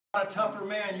A tougher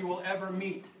man you will ever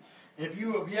meet. If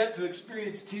you have yet to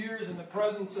experience tears in the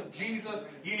presence of Jesus,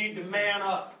 you need to man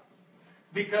up.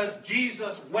 Because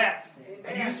Jesus wept.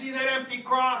 And you see that empty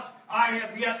cross? I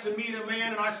have yet to meet a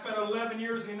man, and I spent 11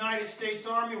 years in the United States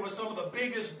Army with some of the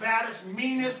biggest, baddest,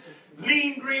 meanest,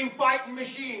 lean green fighting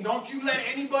machine. Don't you let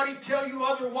anybody tell you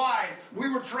otherwise. We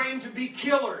were trained to be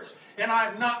killers. And I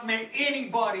have not met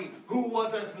anybody who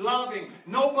was as loving.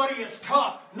 Nobody is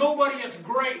tough. Nobody is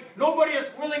great. Nobody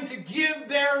is willing to give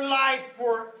their life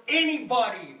for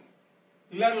anybody,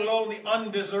 let alone the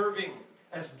undeserving,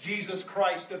 as Jesus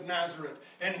Christ of Nazareth.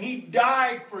 And He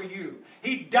died for you.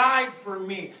 He died for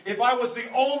me. If I was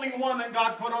the only one that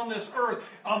God put on this earth,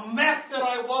 a mess that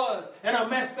I was, and a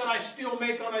mess that I still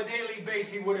make on a daily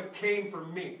basis, He would have came for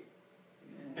me.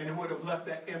 And He would have left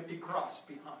that empty cross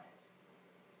behind.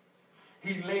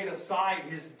 He laid aside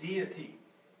His deity.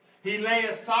 He laid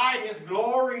aside His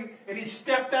glory, and He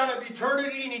stepped out of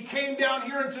eternity, and He came down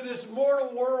here into this mortal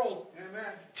world.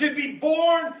 Amen. To be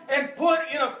born and put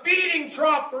in a feeding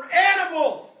trough for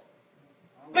animals.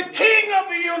 The King of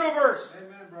the universe.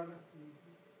 Amen, brother.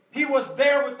 He was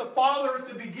there with the Father at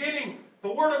the beginning.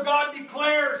 The Word of God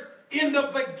declares, in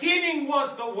the beginning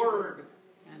was the Word.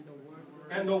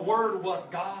 And the Word was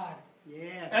God.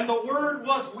 Yes. And the Word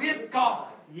was with God.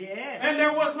 Yes. And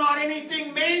there was not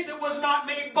anything made that was not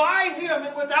made by Him.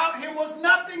 And without Him was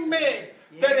nothing made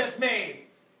that is made.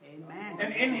 Amen.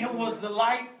 And in Him was the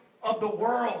light of the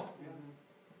world.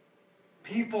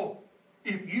 People,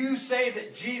 if you say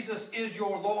that Jesus is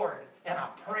your Lord, and I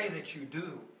pray that you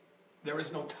do, there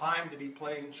is no time to be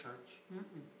playing church.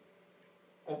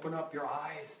 Open up your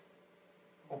eyes.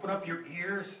 Open up your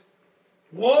ears.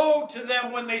 Woe to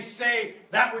them when they say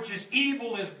that which is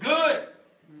evil is good,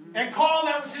 and call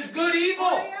that which is good evil.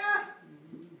 Oh, yeah.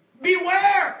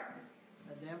 Beware.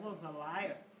 The devil's a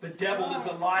liar. The devil is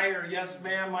a liar. Yes,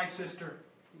 ma'am, my sister.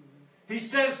 He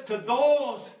says to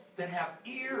those that have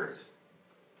ears,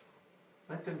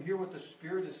 let them hear what the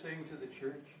Spirit is saying to the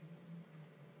church.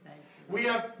 We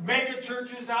have mega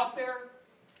churches out there,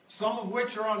 some of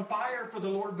which are on fire for the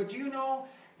Lord. But do you know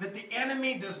that the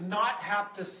enemy does not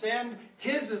have to send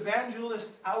his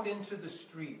evangelists out into the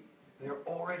street? They're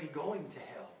already going to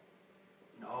hell.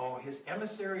 No, his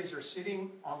emissaries are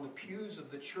sitting on the pews of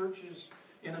the churches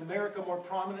in America more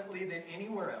prominently than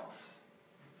anywhere else.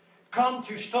 Come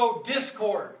to sow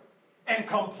discord and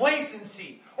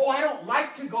complacency. Oh, I don't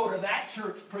like to go to that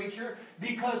church, preacher,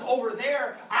 because over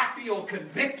there I feel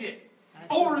convicted.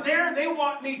 Over there they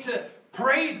want me to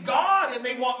praise God and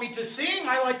they want me to sing.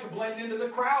 I like to blend into the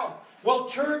crowd. Well,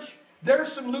 church,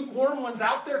 there's some lukewarm ones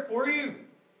out there for you.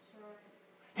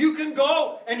 You can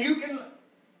go and you can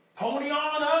pony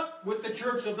on up with the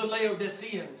church of the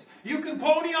Laodiceans. You can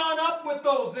pony on up with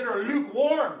those that are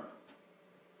lukewarm.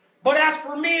 But as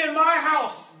for me and my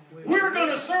house, we're going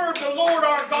to serve the Lord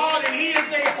our God, and He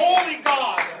is a holy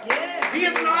God. He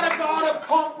is not a God of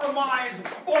compromise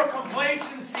or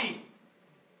complacency.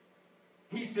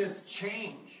 He says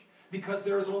change, because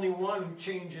there is only one who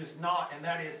changes not, and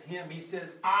that is Him. He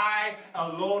says, I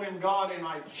alone am God, and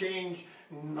I change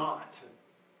not.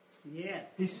 Yes.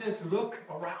 He says, look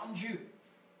around you.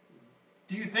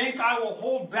 Do you think I will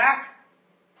hold back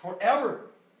forever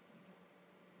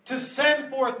to send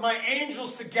forth my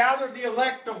angels to gather the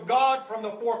elect of God from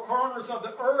the four corners of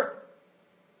the earth?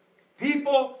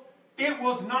 People, it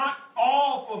was not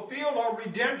all fulfilled. Our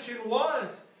redemption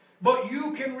was. But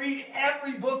you can read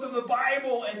every book of the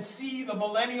Bible and see the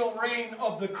millennial reign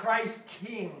of the Christ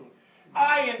King.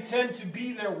 I intend to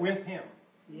be there with Him.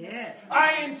 Yes.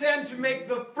 I intend to make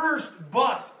the first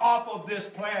bus off of this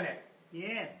planet.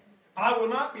 Yes. I will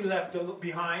not be left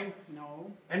behind.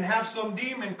 No. And have some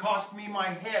demon cost me my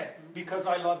head because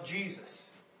I love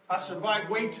Jesus. I survived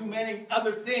way too many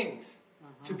other things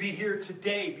to be here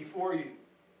today before you.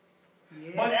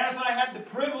 Yes. But as I had the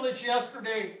privilege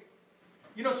yesterday,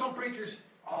 you know, some preachers,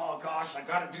 oh gosh, I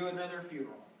got to do another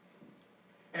funeral.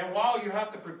 And while you have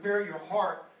to prepare your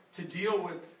heart to deal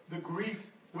with the grief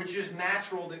which is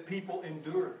natural that people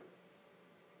endure,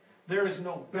 there is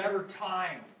no better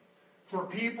time for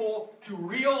people to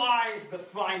realize the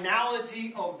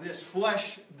finality of this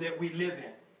flesh that we live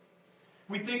in.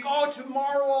 We think, oh,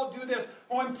 tomorrow I'll do this.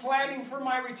 Oh, I'm planning for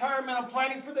my retirement. I'm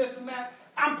planning for this and that.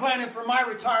 I'm planning for my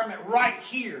retirement right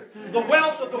here. The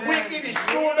wealth of the wicked is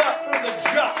stored up for the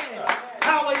just.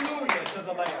 Hallelujah to the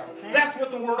the Lamb. That's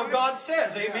what the Word of God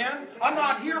says, amen? I'm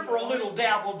not here for a little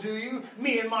dabble, do you?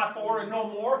 Me and my four and no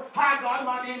more. Hi, God,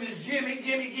 my name is Jimmy.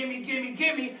 Gimme, gimme, gimme,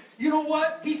 gimme. You know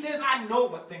what? He says, I know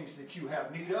what things that you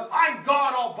have need of. I'm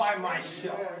God all by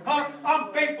myself.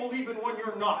 I'm faithful even when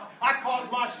you're not. I cause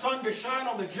my sun to shine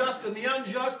on the just and the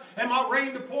unjust, and my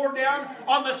rain to pour down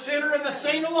on the sinner and the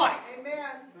saint alike. Amen.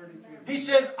 He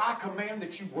says, I command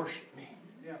that you worship me,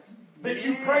 that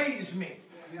you praise me.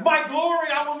 My glory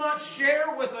I will not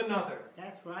share with another.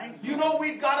 That's right. You know,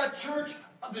 we've got a church,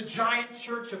 the giant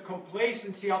church of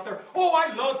complacency out there. Oh,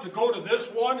 I love to go to this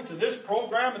one and to this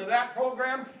program and to that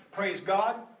program. Praise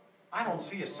God. I don't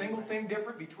see a single thing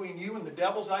different between you and the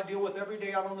devils I deal with every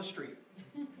day out on the street.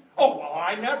 Oh, well,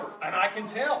 I never. And I can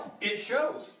tell. It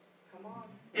shows.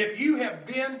 If you have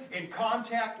been in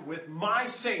contact with my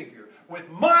Savior, with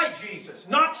my Jesus,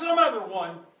 not some other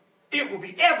one, it will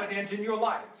be evident in your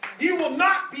life. You will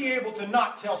not be able to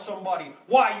not tell somebody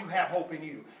why you have hope in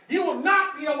you. You will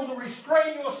not be able to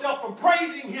restrain yourself from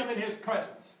praising Him in His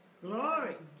presence.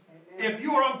 Glory. If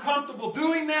you are uncomfortable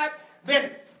doing that,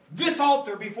 then this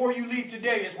altar before you leave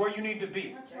today is where you need to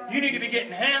be. You need to be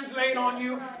getting hands laid on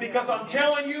you, because I'm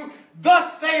telling you,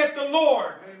 thus saith the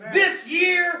Lord, this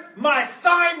year my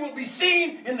sign will be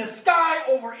seen in the sky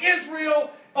over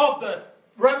Israel of the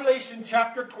Revelation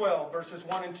chapter 12, verses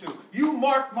 1 and 2. You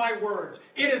mark my words.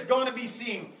 It is going to be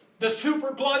seen. The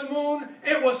super blood moon,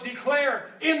 it was declared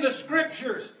in the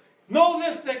scriptures. Know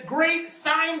this, that great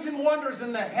signs and wonders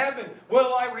in the heaven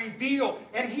will I reveal.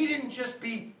 And he didn't just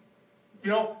be,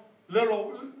 you know,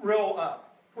 little, real,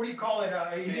 what do you call it?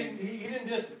 He didn't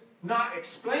just not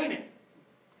explain it.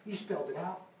 He spelled it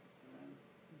out.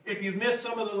 If you've missed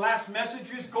some of the last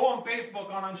messages, go on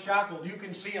Facebook on Unshackled. You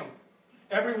can see them.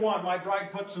 Every one, my bride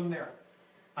puts them there.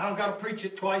 I don't got to preach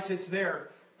it twice, it's there.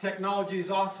 Technology is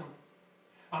awesome.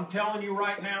 I'm telling you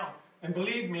right now, and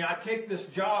believe me, I take this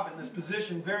job and this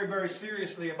position very, very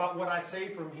seriously about what I say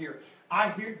from here. I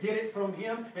get it from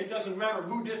Him. It doesn't matter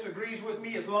who disagrees with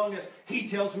me, as long as He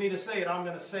tells me to say it, I'm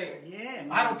going to say it. Yes.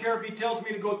 I don't care if He tells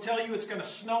me to go tell you it's going to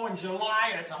snow in July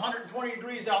and it's 120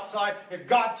 degrees outside. If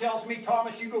God tells me,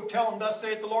 Thomas, you go tell Him, thus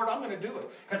saith the Lord, I'm going to do it.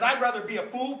 Because I'd rather be a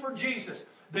fool for Jesus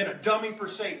than a dummy for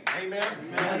Satan. Amen?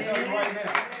 Amen. I'll tell you right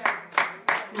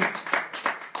now.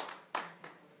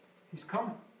 He's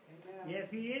coming. Yes,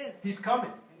 He is. He's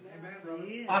coming.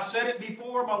 He is. I've said it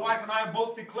before. My wife and I have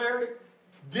both declared it.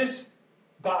 This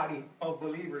body of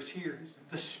believers here,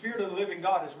 the Spirit of the living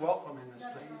God is welcome in this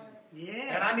place.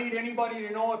 Yes. And I need anybody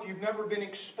to know, if you've never been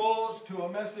exposed to a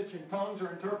message in tongues or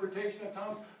interpretation of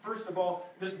tongues, first of all,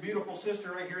 this beautiful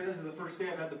sister right here, this is the first day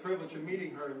I've had the privilege of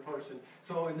meeting her in person.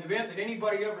 So in the event that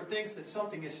anybody ever thinks that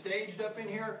something is staged up in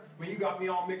here, I mean, you got me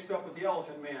all mixed up with the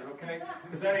elephant man, okay?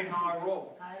 Because that ain't how I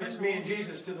roll. It's me and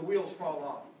Jesus till the wheels fall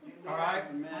off. All right?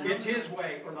 It's His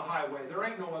way or the highway. There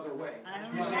ain't no other way.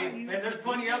 You see? And there's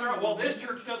plenty other, well, this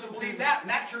church doesn't believe that, and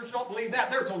that church don't believe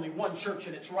that. There's only one church,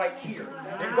 and it's right here.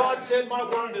 And God said, my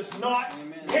word does not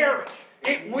perish.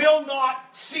 It will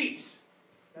not cease.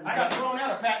 I got thrown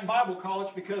out of Patton Bible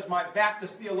College because my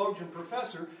Baptist theologian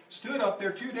professor stood up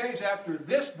there 2 days after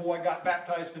this boy got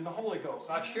baptized in the Holy Ghost.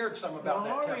 I've shared some about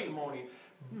that testimony.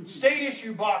 State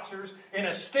issue boxers in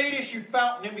a state issue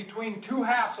fountain in between two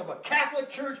halves of a Catholic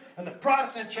church and the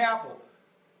Protestant chapel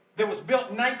that was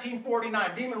built in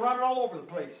 1949. Demon running all over the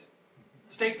place.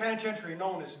 State penitentiary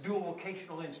known as Dual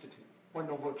Vocational Institute.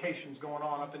 Wasn't no vocations going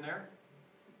on up in there.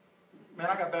 Man,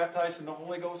 I got baptized in the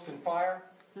Holy Ghost and fire.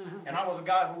 And I was a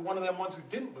guy who, one of them ones who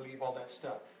didn't believe all that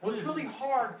stuff. Well, it's really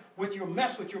hard with your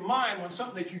mess with your mind when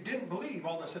something that you didn't believe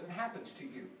all of a sudden happens to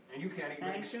you. And you can't even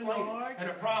explain it. And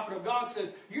a prophet of God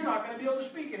says, you're not going to be able to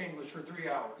speak in English for 3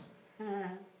 hours.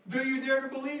 Do you dare to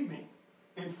believe me?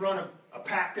 In front of a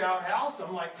packed out house,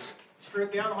 I'm like,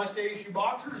 stripped down to my state issue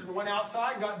boxers and went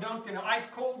outside, got dunked in an ice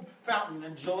cold fountain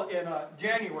in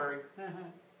January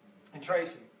in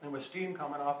Tracy. And with steam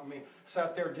coming off of me,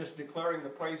 sat there just declaring the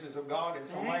praises of God in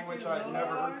some language I had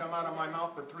never heard come out of my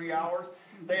mouth for 3 hours.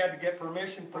 They had to get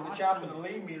permission for the chaplain to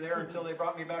leave me there until they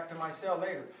brought me back to my cell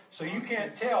later. So you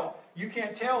can't tell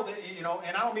that, you know,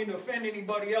 and I don't mean to offend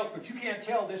anybody else, but you can't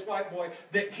tell this white boy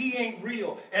that he ain't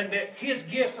real and that his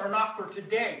gifts are not for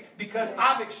today, because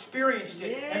I've experienced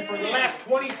it. And for the last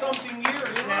 20-something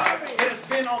years now, it has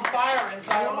been on fire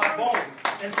inside of my bones.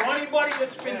 And so anybody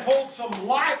that's been told some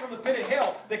lie from the pit of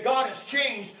hell that God has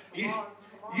changed,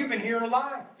 you've been hearing a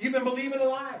lie. You've been believing a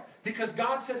lie. Because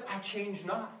God says, I change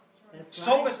not.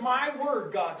 So is my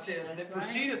word, God says, that That's right.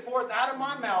 proceedeth forth out of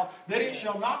my mouth, that it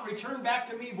shall not return back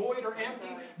to me void or empty,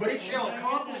 but it shall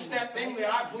accomplish that thing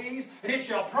that I please, and it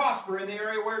shall prosper in the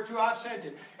area whereto I've sent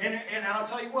it. And I'll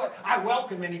tell you what, I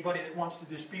welcome anybody that wants to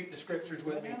dispute the Scriptures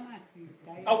with me.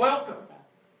 I welcome.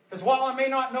 Because while I may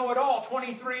not know it all,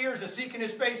 23 years of seeking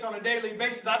His face on a daily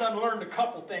basis, I done learned a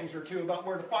couple things or two about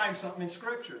where to find something in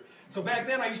Scripture. So back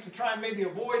then I used to try and maybe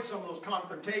avoid some of those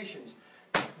confrontations.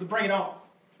 But bring it on.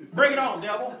 Bring it on,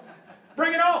 devil.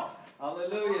 Bring it on.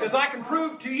 Hallelujah. Because I can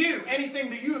prove to you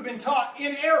anything that you have been taught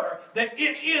in error, that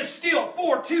it is still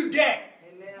for today.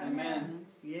 Amen.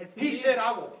 Yes, He said,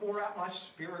 I will pour out my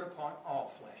Spirit upon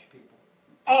all flesh, people.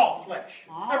 All flesh.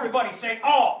 All. Everybody say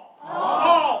all.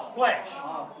 All flesh.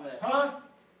 All flesh. Huh?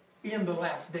 In the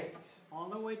last days. All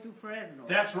the way to Fresno.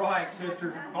 That's right,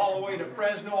 sister. All the way to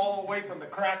Fresno, all the way from the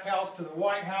crack house to the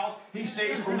White House. He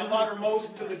says from the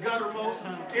uttermost to the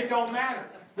guttermost. It don't matter.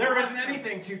 There isn't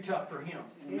anything too tough for Him.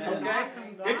 Okay?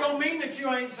 It don't mean that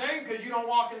you ain't saved because you don't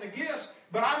walk in the gifts,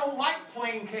 but I don't like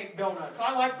plain cake donuts.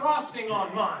 I like frosting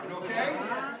on mine, okay?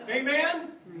 Amen?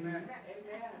 Amen.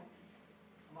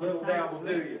 Little devil,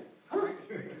 do you?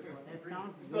 That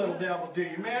sounds good. Little devil, do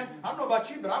you? Man, I don't know about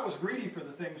you, but I was greedy for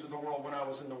the things of the world when I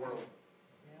was in the world.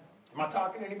 Am I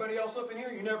talking to anybody else up in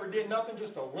here? You never did nothing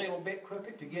just a little bit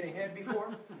crooked to get ahead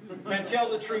before? Man, tell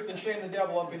the truth and shame the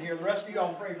devil up in here. The rest of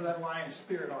y'all pray for that lying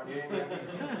spirit on you. Amen.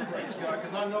 Praise God.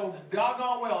 Because I know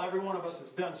doggone well every one of us has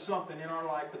done something in our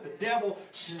life that the devil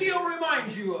still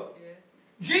reminds you of.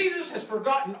 Jesus has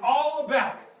forgotten all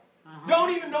about it.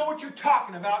 Don't even know what you're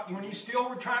talking about when you still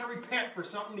were trying to repent for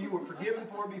something you were forgiven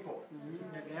for before.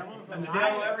 And the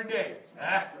devil every day.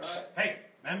 Hey,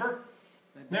 remember?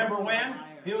 Remember when?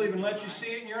 He'll even let you see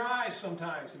it in your eyes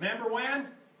sometimes. Remember when?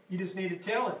 You just need to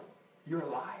tell him, you're a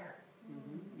liar.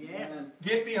 Yes.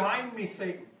 Get behind me,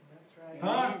 Satan.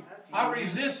 Huh? I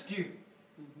resist you.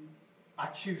 I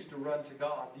choose to run to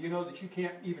God. Do you know that you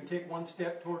can't even take one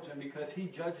step towards Him because He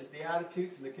judges the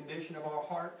attitudes and the condition of our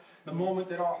heart? The moment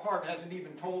that our heart hasn't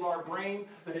even told our brain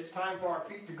that it's time for our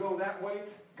feet to go that way,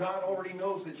 God already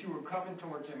knows that you are coming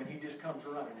towards Him, and He just comes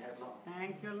running headlong.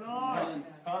 Thank you, Lord.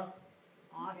 Huh?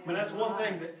 Awesome. But that's one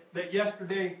thing that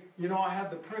yesterday, you know, I had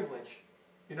the privilege.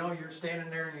 You know, you're standing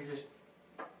there and you just,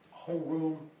 whole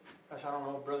room, gosh, I don't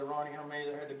know, Brother Ronnie, how many,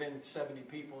 there had to have been 70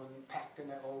 people and packed in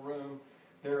that little room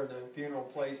there at the funeral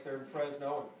place there in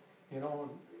Fresno. And, you know,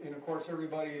 and of course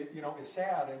everybody, you know, is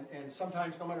sad. And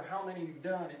sometimes no matter how many you've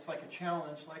done, it's like a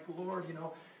challenge, like, Lord, you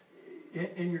know,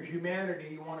 in your humanity,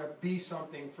 you want to be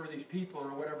something for these people or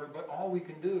whatever. But all we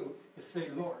can do is say,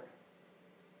 Lord,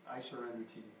 I surrender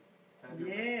to you. Have your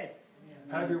way. Yes.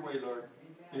 Have your way, Lord.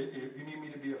 If you need me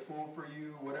to be a fool for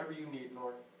you, whatever you need,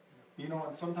 Lord. You know,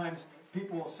 and sometimes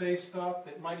people will say stuff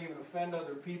that might even offend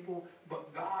other people,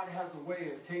 but God has a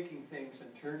way of taking things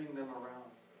and turning them around.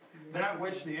 That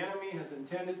which the enemy has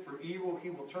intended for evil,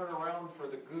 He will turn around for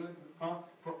the good.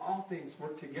 For all things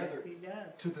work together Yes, He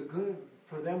does. to the good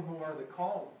for them who are the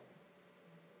called.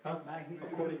 By His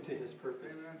According to His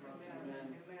purpose.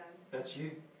 Amen. That's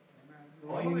you.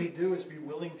 All you need to do is be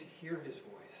willing to hear His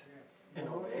voice and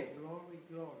obey. Glory,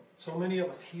 glory. So many of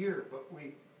us hear, but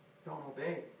we don't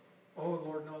obey. Oh,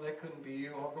 Lord, no, that couldn't be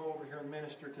you. I'll go over here and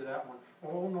minister to that one.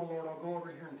 Oh, no, Lord, I'll go over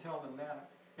here and tell them that.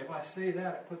 If I say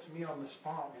that, it puts me on the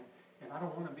spot, and I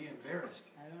don't want to be embarrassed.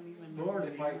 I don't even know Lord, the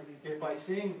name of this if I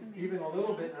sing even a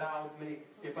little bit loudly,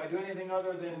 if I do anything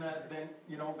other than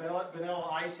you know, vanilla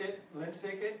ice it,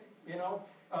 lipstick it, you know,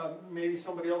 maybe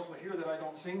somebody else will hear that I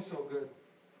don't sing so good.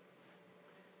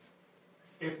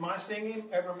 If my singing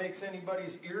ever makes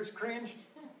anybody's ears cringe,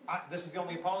 this is the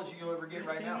only apology you'll ever get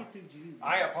right Sing now. it to Jesus.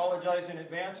 I apologize in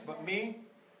advance, but me,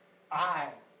 I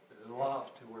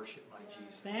love to worship my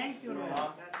Jesus. Thank you,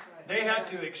 Lord. They had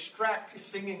to extract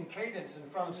singing cadence in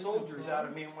front of soldiers out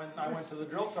of me when I went to the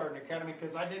Drill Sergeant Academy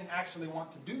because I didn't actually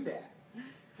want to do that.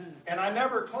 And I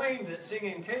never claimed that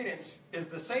singing cadence is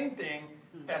the same thing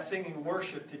as singing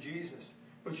worship to Jesus.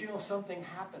 But you know, something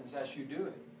happens as you do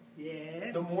it.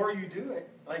 Yes. The more you do it,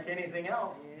 like anything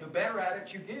else, the better at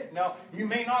it you get. Now, you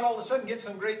may not all of a sudden get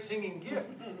some great singing gift,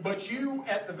 but you,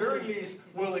 at the very least,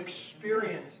 will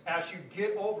experience as you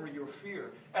get over your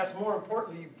fear. As more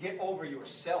importantly, you get over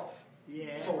yourself.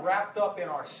 Yes. So wrapped up in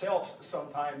ourselves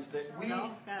sometimes that we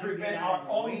prevent our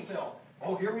own self.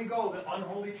 Oh, here we go, the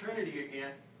unholy Trinity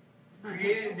again.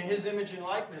 Created in His image and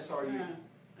likeness are you.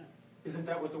 Isn't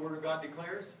that what the Word of God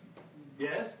declares?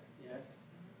 Yes? Yes.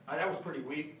 That was pretty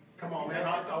weak. Come on, man.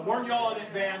 I warned y'all in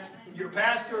advance. Your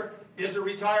pastor is a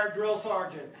retired drill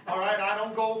sergeant. All right, I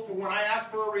don't go for, when I ask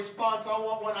for a response, I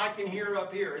want one I can hear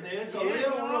up here. And it's a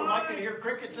little room. I can hear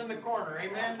crickets in the corner.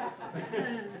 Amen?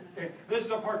 This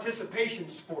is a participation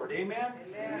sport. Amen?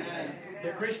 Amen. The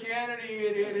Christianity,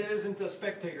 it isn't a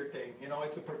spectator thing. You know,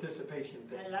 it's a participation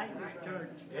thing. I like this church.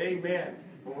 Amen.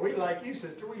 Well, we like you,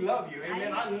 sister. We love you.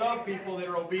 Amen. I love people that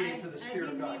are obedient to the Spirit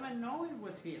of God. I didn't even know it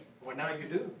was him. Well, now you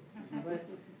do. But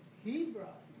he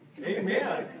brought it.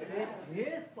 Amen. It's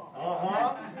his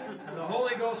fault. And the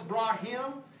Holy Ghost brought him,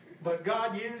 but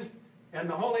God used, and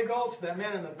the Holy Ghost, that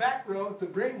man in the back row, to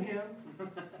bring him.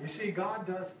 You see, God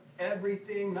does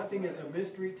everything. Nothing is a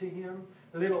mystery to him.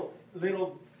 Little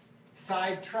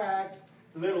sidetracks,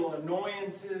 little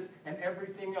annoyances, and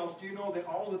everything else. Do you know that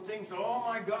all the things, oh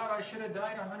my God, I should have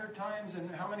died 100 times, and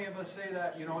how many of us say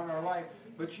that, you know, in our life?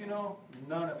 But you know,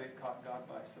 none of it caught God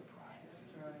by surprise.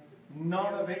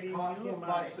 None of it caught him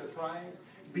by surprise,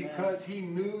 because he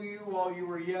knew you while you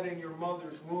were yet in your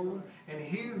mother's womb. And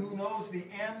he who knows the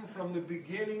end from the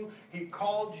beginning, he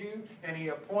called you and he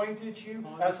appointed you.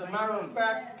 As a matter of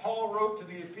fact, Paul wrote to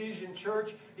the Ephesian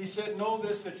church, he said, know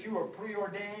this, that you are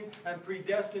preordained and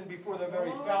predestined before the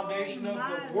very foundation of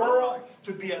the world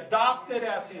to be adopted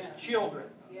as his children.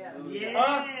 Yes.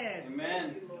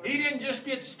 Amen. He didn't just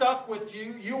get stuck with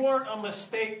you. You weren't a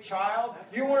mistake child.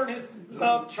 You weren't his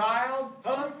love child.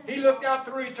 He looked out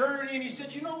through eternity and he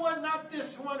said, you know what, not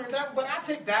this one or that, but I'll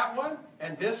take that one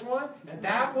and this one and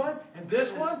that one and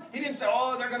this one. He didn't say,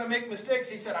 oh, they're going to make mistakes.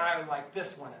 He said, I like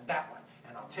this one and that one.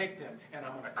 And I'll take them and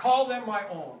I'm going to call them my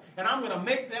own. And I'm going to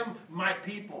make them my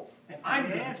people. And I'm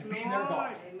going to be their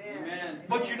God. Amen.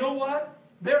 But you know what?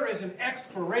 There is an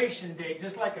expiration date,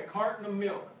 just like a carton of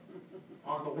milk,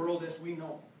 on the world as we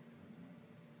know it.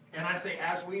 And I say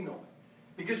as we know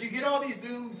it. Because you get all these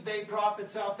doomsday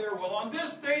prophets out there, well, on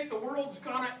this date the world's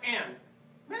going to end.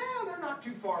 Well, they're not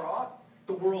too far off.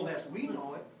 The world as we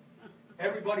know it.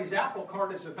 Everybody's apple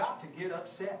cart is about to get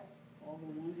upset.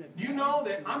 Do you know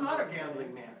that I'm not a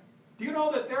gambling man? Do you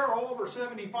know that there are over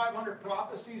 7,500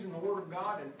 prophecies in the Word of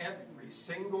God, and every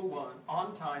single one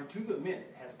on time to the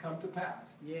minute has come to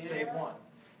pass, save one?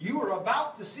 You are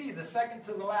about to see the second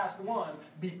to the last one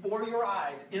before your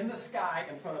eyes in the sky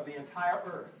in front of the entire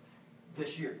earth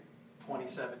this year,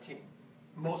 2017.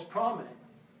 Most prominent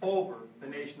over the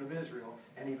nation of Israel,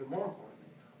 and even more importantly,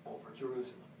 over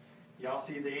Jerusalem. Y'all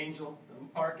see the angel,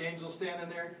 the archangel standing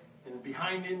there, and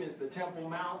behind him is the Temple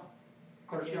Mount. Of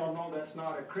course, y'all know that's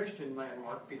not a Christian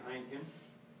landmark behind him,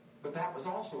 but that was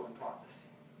also in prophecy.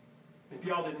 If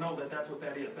y'all didn't know that, that's what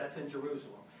that is. That's in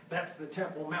Jerusalem. That's the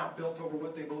Temple Mount built over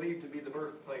what they believe to be the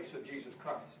birthplace of Jesus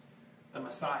Christ, the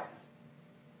Messiah.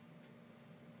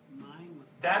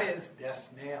 That is, yes,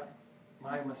 ma'am.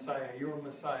 My Messiah, your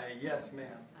Messiah, yes, ma'am.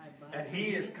 And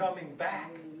he is coming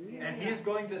back. And he is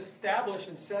going to establish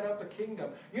and set up a kingdom.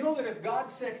 You know that if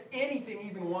God said anything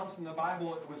even once in the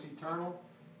Bible, it was eternal.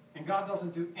 And God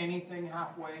doesn't do anything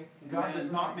halfway. God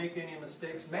does not make any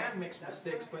mistakes. Man makes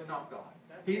mistakes, but not God.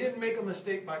 He didn't make a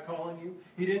mistake by calling you.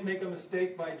 He didn't make a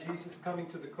mistake by Jesus coming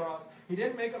to the cross. He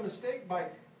didn't make a mistake by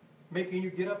making you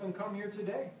get up and come here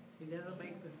today. He doesn't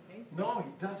make mistakes. No,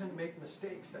 he doesn't make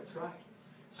mistakes. That's right.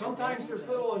 Sometimes there's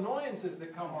little annoyances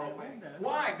that come our way.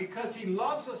 Why? Because he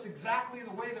loves us exactly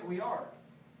the way that we are.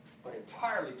 But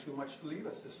entirely too much to leave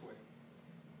us this way.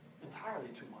 Entirely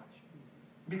too much.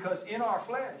 Because in our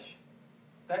flesh,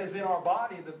 that is in our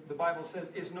body, the Bible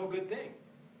says, it's no good thing.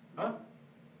 Huh?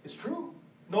 It's true.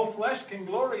 No flesh can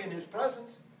glory in his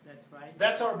presence. That's right.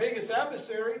 That's our biggest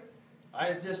adversary.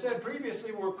 I just said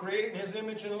previously, we're created in his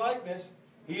image and likeness.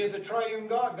 He is a triune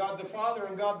God, God the Father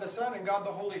and God the Son and God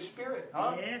the Holy Spirit.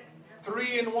 Huh? Yes.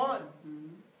 3 in 1.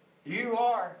 You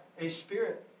are a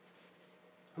spirit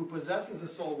who possesses a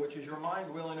soul, which is your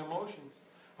mind, will, and emotions,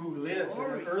 who lives in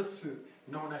an earth suit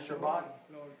known as your body.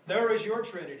 There is your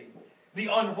Trinity, the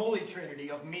unholy Trinity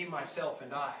of me, myself,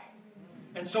 and I.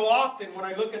 And so often when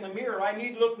I look in the mirror, I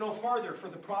need look no farther for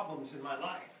the problems in my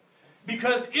life.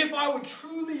 Because if I would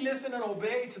truly listen and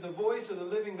obey to the voice of the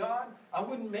living God, I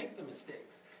wouldn't make the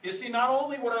mistakes. You see, not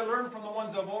only would I learn from the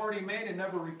ones I've already made and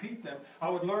never repeat them, I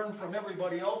would learn from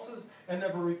everybody else's and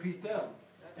never repeat them.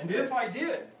 And if I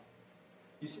did,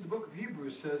 you see, the book of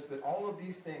Hebrews says that all of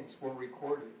these things were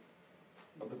recorded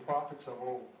of the prophets of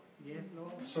old. Yes,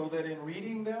 Lord. So that in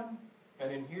reading them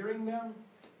and in hearing them,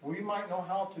 we might know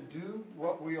how to do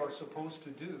what we are supposed to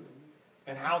do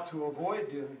and how to avoid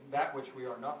doing that which we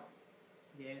are not.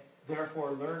 Yes.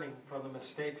 Therefore, learning from the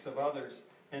mistakes of others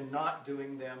and not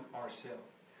doing them ourselves.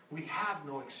 We have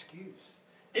no excuse.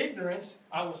 Ignorance,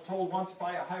 I was told once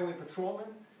by a highway patrolman,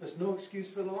 is no excuse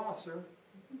for the law, sir.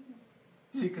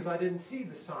 See, because I didn't see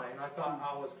the sign. I thought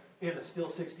I was in a still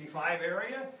 65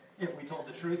 area? If we told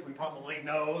the truth, we probably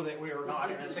know that we were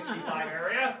not in a 65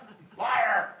 area.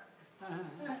 Liar!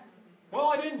 Well,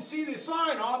 I didn't see the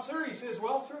sign, officer. He says,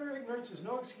 well, sir, ignorance is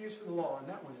no excuse for the law, and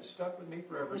that one has stuck with me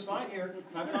forever. Sign here.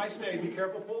 Have a nice day. Be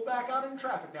careful. Pull back out in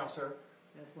traffic now, sir.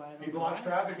 That's why I don't He blocks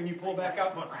traffic, and you pull back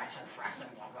out, going,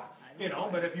 you know,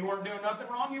 but if you weren't doing nothing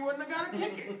wrong, you wouldn't have got a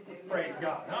ticket. Praise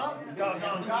God, huh?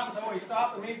 Doggone cops always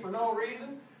stopping me for no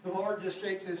reason. The Lord just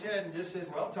shakes his head and just says,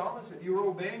 well, Thomas, if you were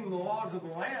obeying the laws of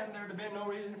the land, there'd have been no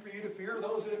reason for you to fear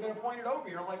those that have been appointed over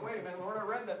you. I'm like, wait a minute, Lord, I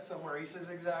read that somewhere. He says,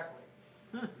 exactly.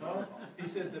 No? He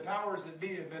says, the powers that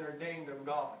be have been ordained of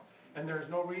God. And there's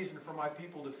no reason for my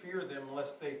people to fear them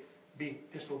unless they be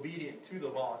disobedient to the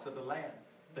laws of the land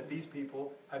that these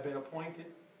people have been appointed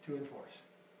to enforce.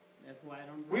 That's why I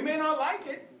don't. We may not like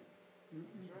it.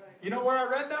 You know where I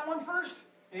read that one first?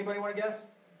 Anybody want to guess?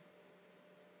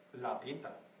 La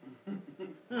Pinta.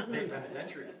 State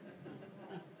Penitentiary.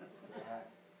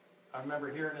 I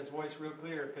remember hearing his voice real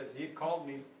clear because he called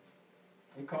me.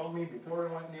 He called me before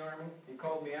I went in the Army. He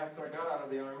called me after I got out of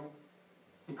the Army.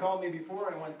 He called me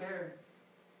before I went there.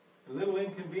 The little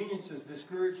inconveniences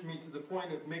discouraged me to the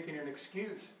point of making an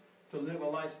excuse to live a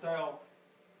lifestyle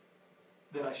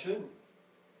that I shouldn't.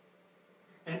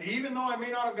 And even though I may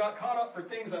not have got caught up for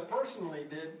things I personally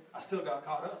did, I still got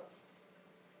caught up.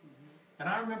 And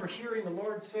I remember hearing the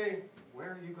Lord say,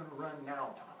 where are you going to run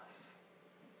now, Thomas?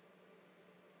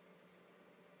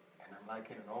 And I'm like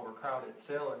in an overcrowded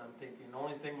cell, and I'm thinking, the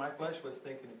only thing my flesh was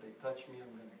thinking, if they touch me,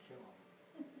 I'm going to kill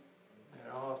them.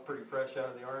 You know, I was pretty fresh out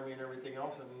of the Army and everything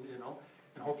else, and you know,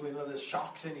 and hopefully none of this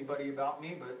shocks anybody about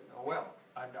me, but oh well,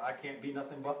 I can't be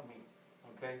nothing but me,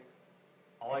 okay?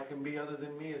 All I can be other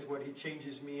than me is what he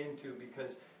changes me into,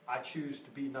 because I choose to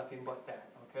be nothing but that,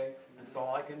 okay? And so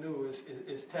all I can do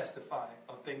is testify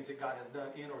of things that God has done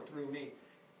in or through me.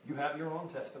 You have your own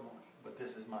testimony, but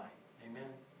this is mine. Amen?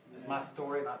 It's my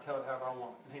story, and I tell it however I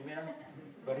want. Amen?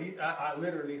 But I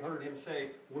literally heard him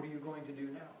say, what are you going to do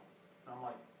now? And I'm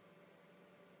like,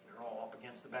 they're all up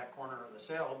against the back corner of the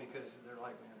cell, because they're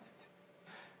like, man,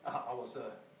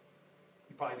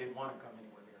 you probably didn't want to come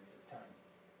anywhere near me at the time.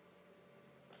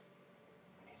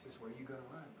 And he says, where are you going to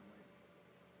run? I'm like,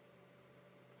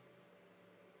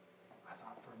 I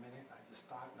thought for a minute, I just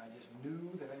thought, and I just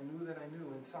knew that I knew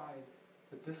inside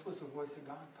that this was the voice of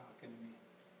God talking to me.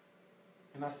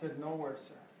 And I said, nowhere,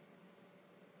 sir.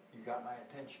 You got my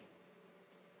attention.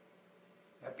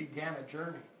 That began a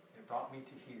journey that brought me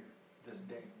to here, this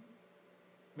day.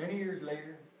 Many years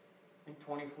later, I think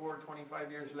 24,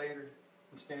 25 years later,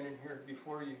 I'm standing here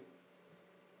before you.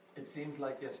 It seems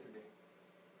like yesterday,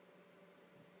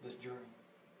 this journey.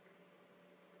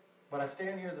 But I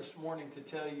stand here this morning to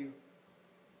tell you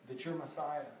that your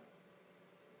Messiah,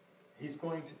 he's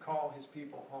going to call his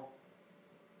people home.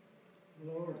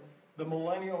 Lord. The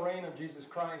millennial reign of Jesus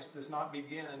Christ does not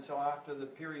begin until after the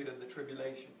period of the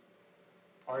tribulation.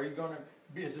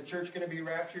 Is the church going to be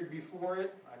raptured before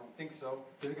it? I don't think so.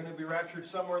 Is it going to be raptured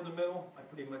somewhere in the middle? I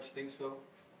pretty much think so.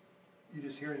 You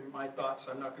just hearing my thoughts.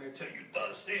 I'm not going to tell you,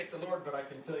 thus saith the Lord, but I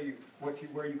can tell you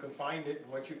where you can find it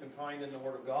and what you can find in the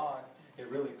Word of God.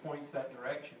 It really points that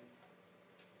direction.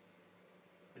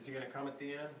 Is he going to come at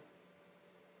the end?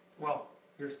 Well,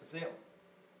 here's the deal.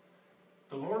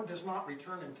 The Lord does not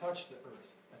return and touch the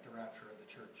earth at the rapture of the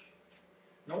church.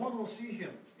 No one will see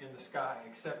him in the sky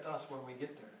except us when we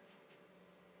get there.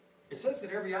 It says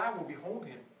that every eye will behold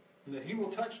him, and that he will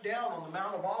touch down on the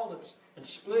Mount of Olives and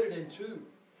split it in two.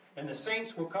 And the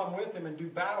saints will come with him and do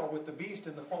battle with the beast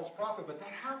and the false prophet. But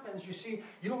that happens, you see,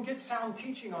 you don't get sound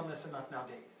teaching on this enough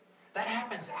nowadays. That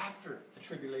happens after the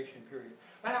tribulation period.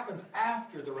 That happens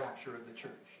after the rapture of the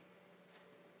church.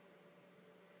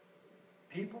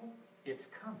 People, it's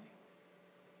coming.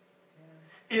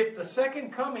 If the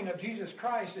second coming of Jesus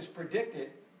Christ is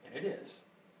predicted, and it is,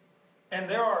 and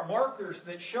there are markers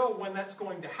that show when that's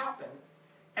going to happen,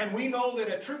 and we know that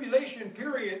a tribulation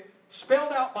period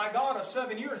spelled out by God of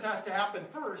 7 years has to happen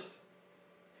first,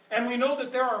 and we know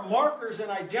that there are markers and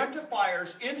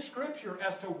identifiers in Scripture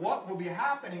as to what will be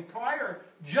happening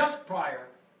just prior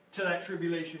to that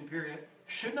tribulation period,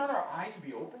 should not our eyes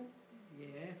be open?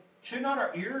 Yes. Should not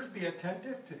our ears be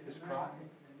attentive to his cry?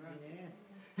 Yes.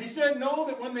 He said, know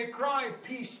that when they cry,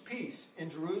 peace, peace, in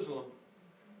Jerusalem,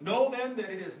 know then that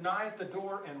it is nigh at the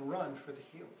door, and run for the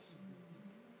hills.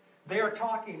 They are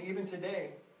talking even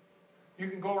today. You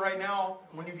can go right now,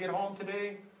 when you get home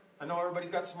today, I know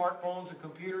everybody's got smartphones and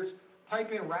computers,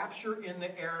 type in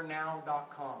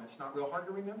raptureintheairnow.com. It's not real hard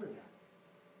to remember that.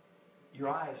 Your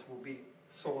eyes will be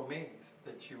so amazed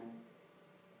that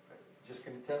just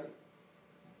going to tell you.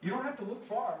 You don't have to look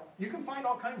far. You can find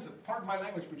all kinds of, pardon my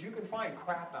language, but you can find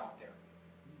crap out there.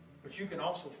 But you can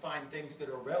also find things that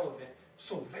are relevant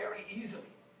so very easily.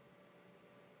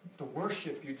 The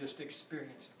worship you just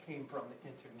experienced came from the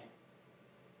internet.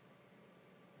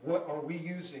 What are we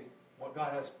using what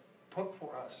God has put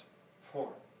for us for?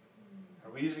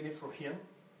 Are we using it for Him?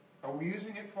 Are we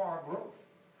using it for our growth?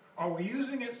 Are we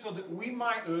using it so that we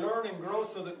might learn and grow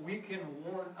so that we can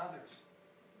warn others?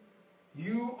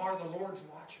 You are the Lord's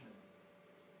watchman.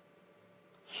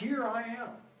 Here I am.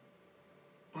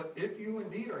 But if you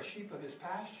indeed are sheep of His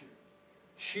pasture,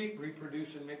 sheep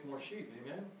reproduce and make more sheep.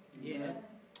 Amen? Yes.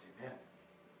 Amen.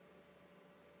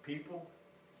 People,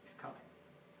 He's coming.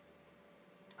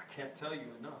 I can't tell you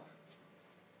enough.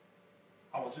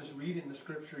 I was just reading the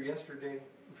scripture yesterday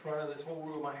in front of this whole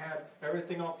room. I had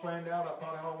everything all planned out. I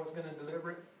thought how I was going to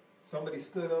deliver it. Somebody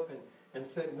stood up and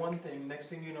said one thing. Next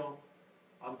thing you know,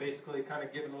 I'm basically kind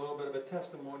of giving a little bit of a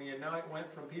testimony. And now it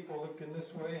went from people looking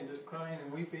this way and just crying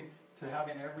and weeping to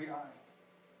having every eye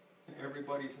and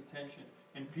everybody's attention.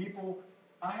 And people,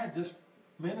 I had just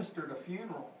ministered a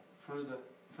funeral for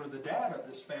the dad of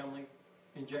this family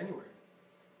in January.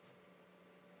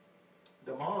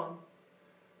 The mom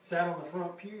sat on the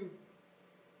front pew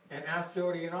and asked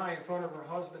Jody and I in front of her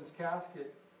husband's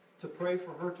casket to pray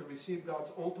for her to receive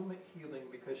God's ultimate healing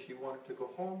because she wanted to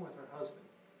go home with her husband.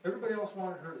 Everybody else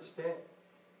wanted her to stay.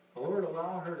 The Lord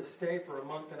allowed her to stay for a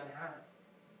month and a half.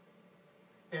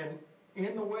 And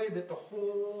in the way that the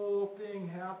whole thing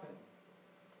happened,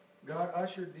 God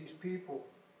ushered these people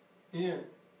in,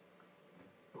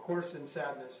 of course, in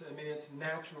sadness. I mean, it's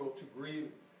natural to grieve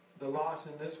the loss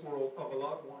in this world of a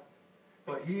loved one.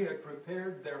 But He had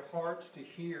prepared their hearts to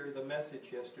hear the message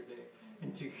yesterday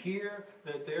and to hear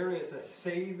that there is a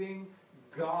saving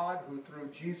God who through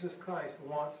Jesus Christ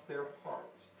wants their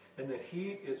hearts and that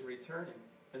He is returning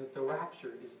and that the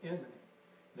rapture is imminent.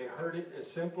 They heard it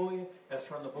as simply as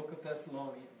from the book of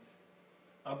Thessalonians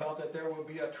about that there will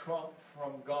be a trump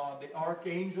from God. The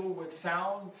archangel would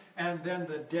sound, and then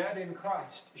the dead in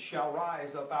Christ shall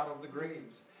rise up out of the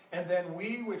graves. And then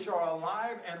we which are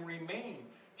alive and remain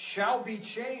shall be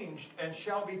changed and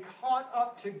shall be caught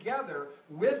up together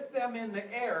with them in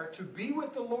the air to be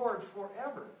with the Lord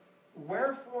forever.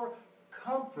 Wherefore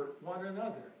comfort one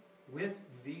another with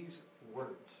these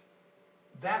words.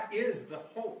 That is the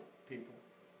hope, people.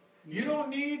 You don't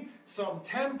need some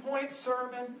 10-point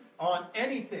sermon on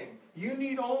anything. You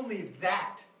need only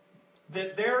that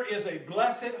there is a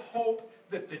blessed hope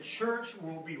that the church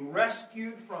will be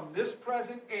rescued from this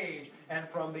present age and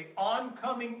from the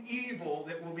oncoming evil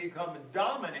that will become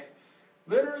dominant.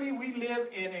 Literally, we live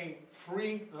in a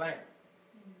free land.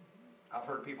 I've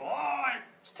heard people, oh,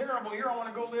 it's terrible, you don't want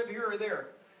to go live here or there.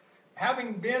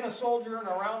 Having been a soldier and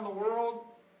around the world,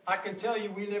 I can tell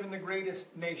you we live in the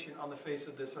greatest nation on the face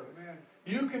of this earth. Amen.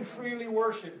 You can freely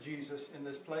worship Jesus in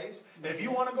this place. If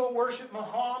you want to go worship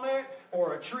Muhammad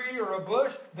or a tree or a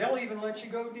bush, they'll even let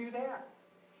you go do that.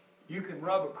 You can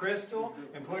rub a crystal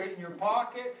and put it in your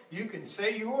pocket. You can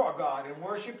say you are God and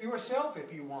worship yourself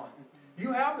if you want.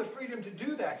 You have the freedom to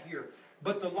do that here.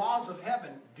 But the laws of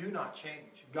heaven do not change.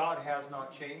 God has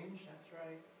not changed. That's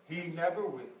right. He never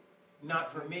will.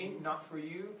 Not for me, not for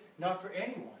you, not for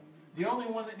anyone. The only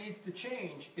one that needs to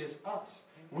change is us.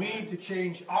 We need to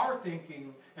change our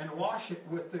thinking and wash it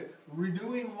with the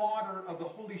renewing water of the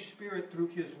Holy Spirit through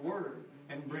His Word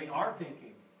and bring our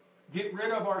thinking. Get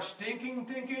rid of our stinking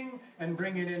thinking and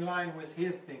bring it in line with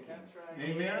His thinking. That's right.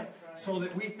 Amen? That's right. So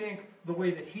that we think the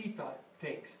way that He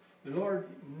thinks. Lord,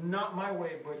 not my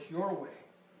way, but your way.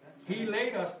 Right. He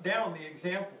laid us down the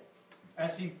example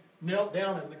as He knelt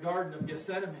down in the Garden of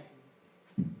Gethsemane.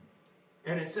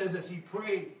 And it says as He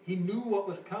prayed, He knew what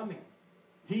was coming.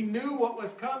 He knew what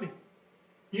was coming.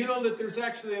 You know that there's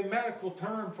actually a medical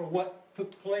term for what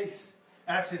took place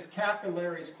as His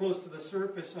capillaries close to the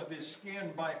surface of His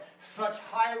skin by such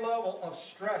high level of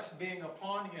stress being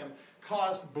upon Him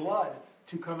caused blood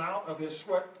to come out of His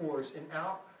sweat pores and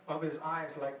out of His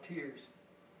eyes like tears.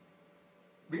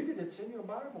 Read it, it's in your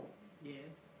Bible. Yes.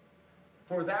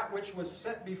 For that which was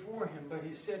set before Him, but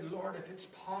He said, Lord, if it's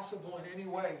possible in any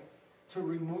way to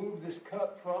remove this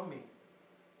cup from me.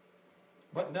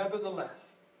 But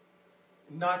nevertheless,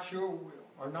 not your will,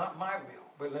 or not my will,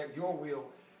 but let your will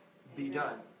be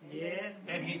done. Yes.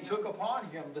 And He took upon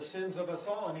Him the sins of us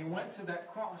all, and He went to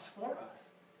that cross for us.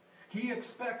 He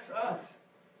expects us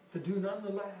to do none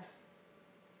the less.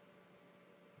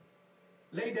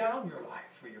 Lay down your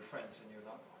life for your friends and your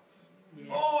loved ones.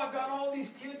 Yes. Oh, I've got all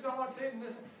these kids, all I'm saying,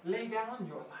 listen, lay down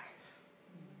your life.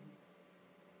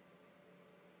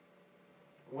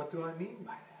 What do I mean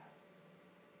by that?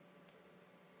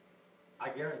 I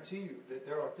guarantee you that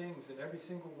there are things in every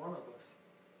single one of us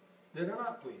that are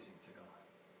not pleasing to God.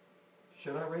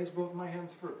 Should I raise both my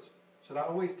hands first? Should I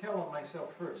always tell on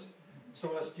myself first?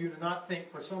 So as you to not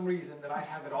think for some reason that I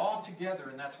have it all together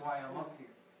and that's why I'm up here.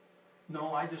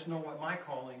 No, I just know what my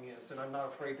calling is and I'm not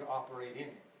afraid to operate in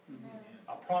it.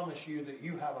 I promise you that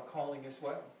you have a calling as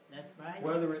well. That's right.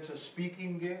 Whether it's a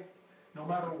speaking gift, no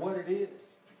matter what it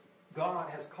is, God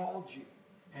has called you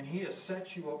and He has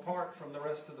set you apart from the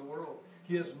rest of the world.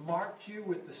 He has marked you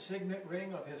with the signet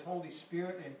ring of His Holy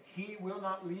Spirit, and He will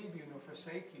not leave you nor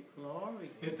forsake you.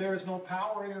 Glory. If there is no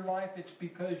power in your life, it's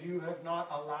because you have not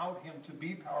allowed Him to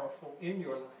be powerful in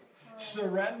your life.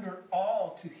 Surrender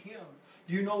all to Him.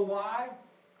 You know why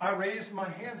I raise my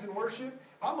hands in worship?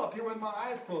 I'm up here with my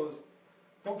eyes closed.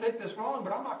 Don't take this wrong,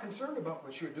 but I'm not concerned about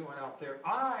what you're doing out there.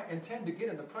 I intend to get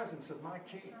in the presence of my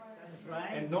King. That's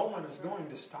right. And no one is going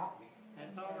to stop me.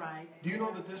 That's all right. Do you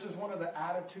know that this is one of the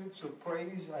attitudes of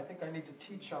praise? I think I need to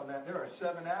teach on that. There are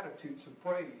 7 attitudes of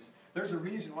praise. There's a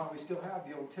reason why we still have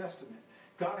the Old Testament.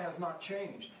 God has not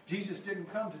changed. Jesus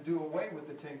didn't come to do away with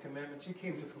the 10 Commandments. He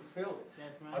came to fulfill it.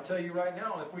 That's right. I'll tell you right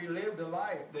now, if we lived a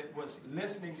life that was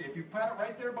listening to, if you put it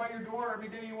right there by your door every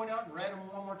day you went out and read them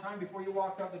one more time before you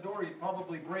walked out the door, you'd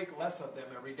probably break less of them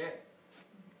every day.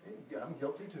 I'm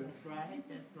guilty too. That's right.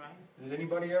 That's right. Does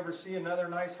anybody ever see another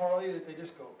nice Harley that they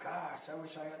just go, gosh, I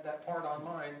wish I had that part on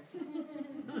mine?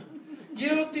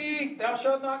 Guilty! Thou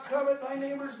shalt not covet thy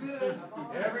neighbor's goods.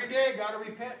 Every day, got to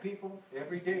repent, people.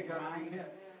 Every day, got to repent.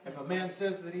 If a man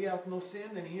says that he has no sin,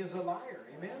 then he is a liar.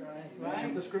 Amen? That's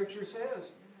what the Scripture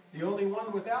says. The only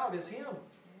one without is Him.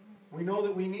 We know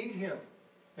that we need Him.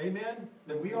 Amen?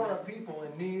 That we are a people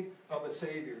in need of a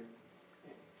Savior.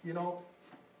 You know,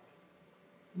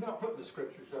 I'm not putting the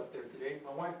Scriptures up there today.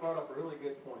 My wife brought up a really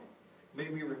good point.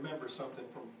 Made me remember something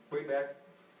from way back.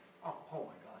 Oh my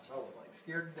gosh, I was like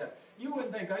scared to death. You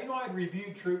wouldn't think, I'd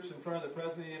reviewed troops in front of the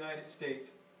President of the United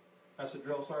States as a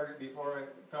drill sergeant before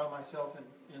I found myself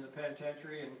in the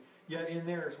penitentiary, and yet in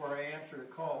there is where I answered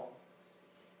a call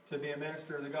to be a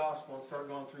minister of the gospel and start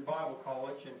going through Bible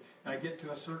college, and I get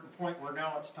to a certain point where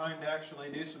now it's time to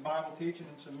actually do some Bible teaching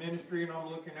and some ministry, and I'm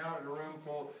looking out at a room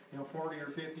full, 40 or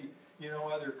 50,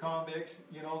 other convicts,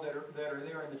 that are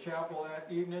there in the chapel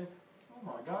that evening. Oh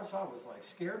my gosh, I was like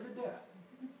scared to death.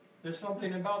 There's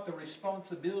something about the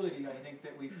responsibility, I think,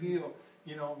 that we feel,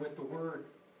 with the Word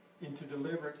and to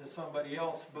deliver it to somebody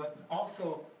else. But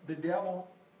also, the devil,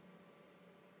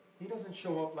 he doesn't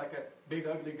show up like a big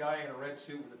ugly guy in a red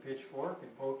suit with a pitchfork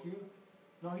and poke you.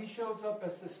 No, he shows up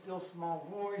as a still small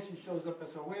voice. He shows up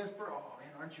as a whisper. Oh man,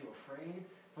 aren't you afraid?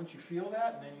 Don't you feel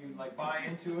that? And then you buy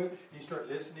into it. And you start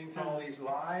listening to all these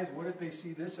lies. What if they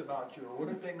see this about you? Or what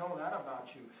if they know that about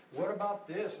you? What about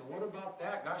this? And what about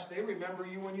that? Gosh, they remember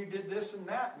you when you did this and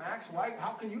that, Max. Why?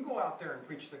 How can you go out there and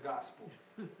preach the gospel?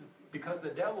 Because the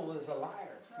devil is a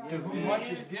liar. To whom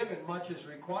much is given, much is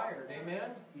required.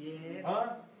 Amen? Yes.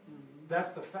 Huh? That's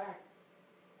the fact.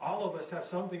 All of us have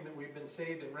something that we've been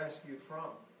saved and rescued from.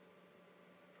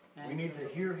 We need to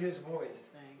hear His voice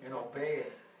and obey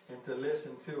it and to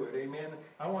listen to it. Amen?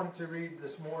 I wanted to read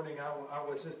this morning. I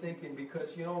was just thinking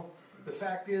because, the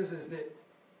fact is that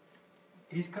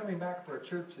He's coming back for a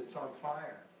church that's on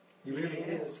fire. He really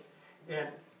is. And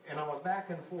I was back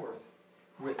and forth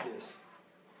with this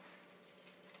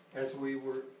as we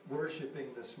were worshiping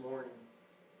this morning.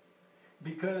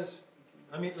 Because,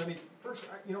 let me first,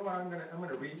 you know what I'm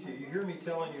gonna read to you. You hear me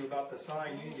telling you about the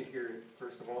sign, you need to hear it,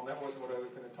 first of all. And that wasn't what I was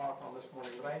going to talk on this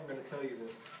morning, but I am going to tell you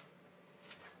this.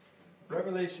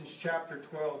 Revelations chapter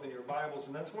 12 in your Bibles,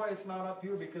 and that's why it's not up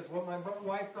here, because what my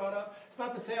wife brought up, it's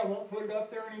not to say I won't put it up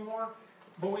there anymore,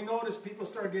 but we notice people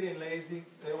start getting lazy.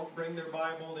 They don't bring their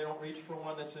Bible, they don't reach for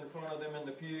one that's in front of them in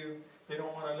the pew, they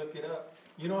don't want to look it up.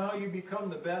 You know how you become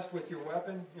the best with your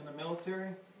weapon in the military?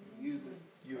 Use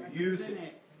it. You use it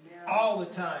all the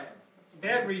time,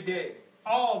 every day,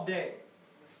 all day.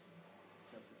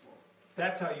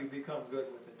 That's how you become good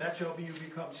with it. That's how you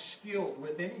become skilled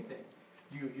with anything.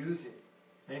 You use it.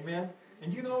 Amen?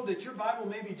 And you know that your Bible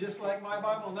may be just like my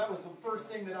Bible, and that was the first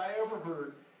thing that I ever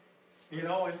heard.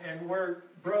 And where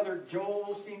Brother Joel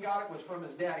Osteen got it was from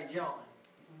his daddy John.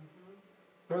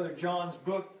 Brother John's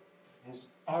book, his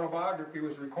autobiography,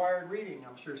 was required reading.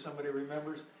 I'm sure somebody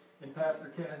remembers in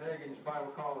Pastor Kenneth Hagin's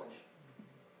Bible College.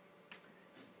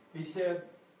 He said,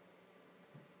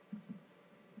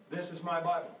 "This is my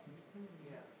Bible.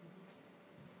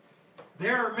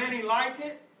 There are many like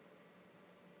it,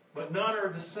 but none are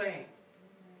the same."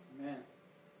 Amen.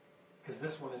 Because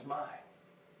this one is mine.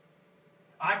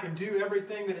 I can do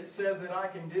everything that it says that I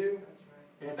can do,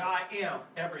 and I am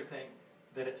everything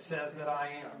that it says that I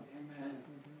am. Amen.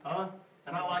 Huh?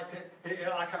 And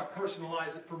I kind of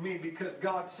personalize it for me because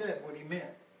God said what he meant.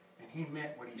 And he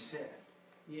meant what he said.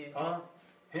 Yes.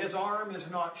 His arm is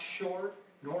not short,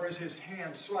 nor is his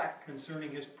hand slack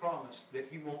concerning his promise that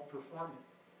he won't perform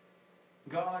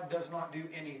it. God does not do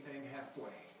anything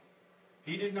halfway.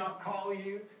 He did not call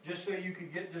you just so you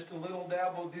could get just a little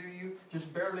dabble, do you?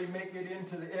 Just barely make it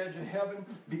into the edge of heaven.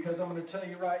 Because I'm going to tell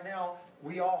you right now,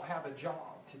 we all have a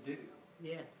job to do.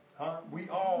 Yes. We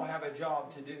all have a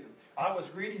job to do. I was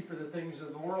greedy for the things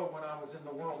of the world when I was in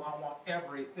the world. I want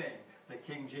everything that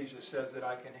King Jesus says that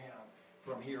I can have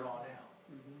from here on out.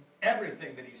 Mm-hmm.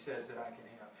 Everything that he says that I can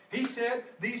have. He said,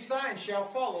 these signs shall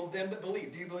follow them that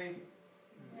believe. Do you believe?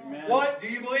 Amen. What? Do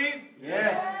you believe?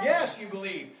 Yes. Yes, you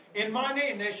believe. In my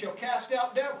name they shall cast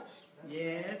out devils.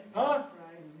 Yes. Huh?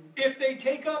 If they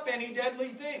take up any deadly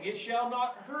thing, it shall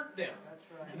not hurt them.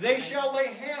 Right. They shall lay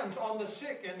hands on the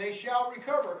sick, and they shall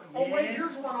recover. Oh, wait, Yes.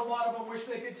 here's one a lot of them wish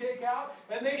they could take out.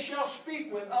 And they shall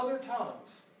speak with other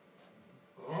tongues.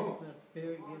 Oh. That's the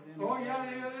Spirit given. Oh,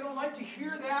 yeah, they don't like to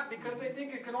hear that because they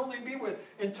think it can only be with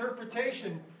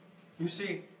interpretation, you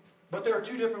see. But there are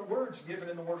two different words given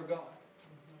in the Word of God.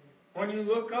 When you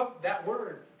look up that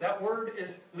word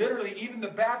is literally, even the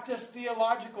Baptist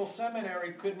Theological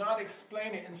Seminary could not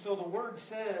explain it. And so the word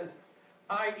says,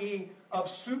 i.e., of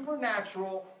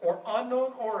supernatural or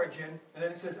unknown origin, and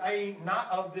then it says, i.e., not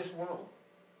of this world.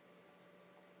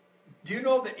 Do you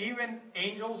know that even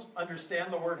angels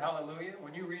understand the word hallelujah?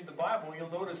 When you read the Bible,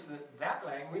 you'll notice that that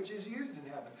language is used in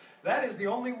heaven. That is the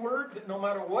only word that no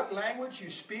matter what language you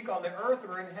speak on the earth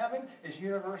or in heaven is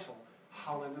universal.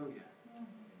 Hallelujah.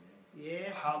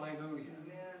 Yes. Hallelujah.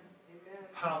 Amen. Amen.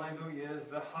 Hallelujah is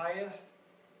the highest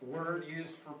word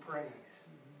used for praise.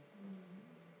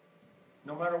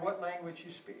 No matter what language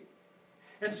you speak.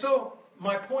 And so,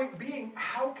 my point being,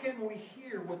 how can we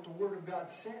hear what the Word of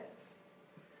God says?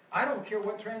 I don't care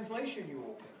what translation you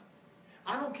open up.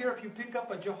 I don't care if you pick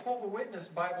up a Jehovah's Witness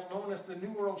Bible known as the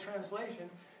New World Translation.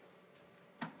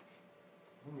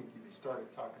 Let me get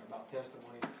started talking about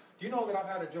testimony. Do you know that I've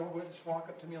had a Jehovah's Witness walk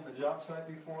up to me on the job site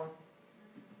before?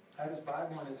 Had his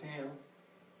Bible in his hand.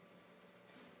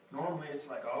 Normally it's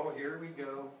like, oh, here we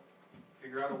go.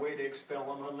 Figure out a way to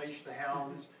expel them, unleash the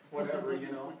hounds, whatever,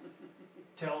 you know.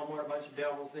 Tell them what a bunch of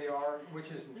devils they are,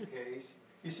 which isn't the case.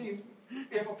 You see,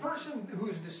 if a person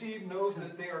who's deceived knows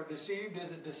that they are deceived, is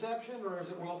it deception or is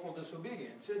it willful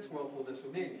disobedience? It's willful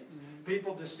disobedience.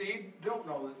 People deceived don't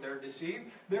know that they're deceived.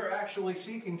 They're actually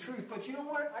seeking truth. But you know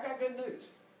what? I got good news.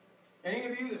 Any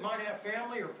of you that might have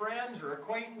family or friends or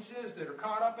acquaintances that are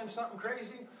caught up in something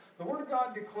crazy, the Word of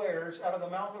God declares out of the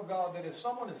mouth of God that if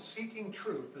someone is seeking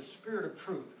truth, the Spirit of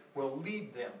truth will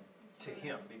lead them to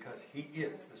Him because He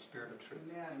is the Spirit of truth.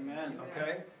 Amen.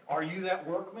 Okay? Are you that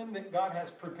workman that God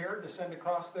has prepared to send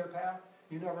across their path?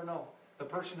 You never know. The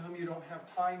person whom you don't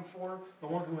have time for, the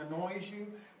one who annoys you,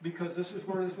 because this is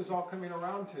where this was all coming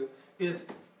around to, is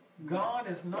God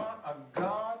is not a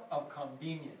God of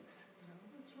convenience.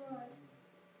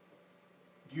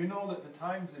 Do you know that the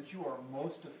times that you are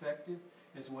most effective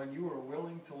is when you are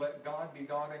willing to let God be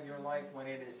God in your life when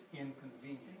it is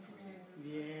inconvenient for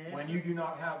you? Yes. When you do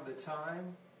not have the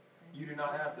time, you do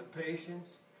not have the patience,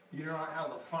 you do not have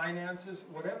the finances,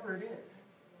 whatever it is.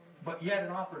 But yet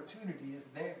an opportunity is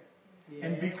there. Yes.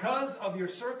 And because of your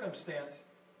circumstance,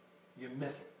 you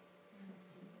miss it.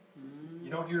 You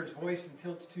don't hear His voice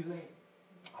until it's too late.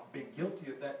 I've been guilty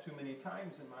of that too many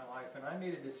times in my life, and I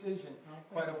made a decision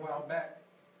quite a while back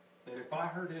that if I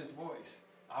heard His voice,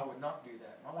 I would not do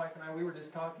that. My wife and I, we were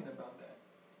just talking about that.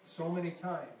 So many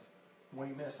times we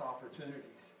miss opportunities.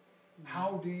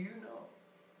 How do you know?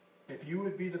 If you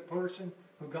would be the person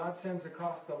who God sends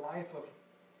across the life of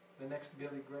the next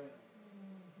Billy Graham,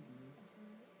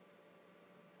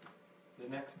 the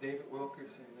next David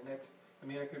Wilkerson, the next,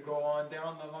 I could go on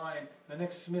down the line, the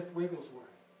next Smith Wigglesworth.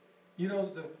 You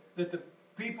know, that the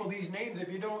people, these names,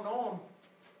 if you don't know them,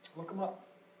 look them up.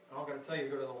 I'm not going to tell you to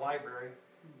go to the library.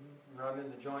 Or I'm in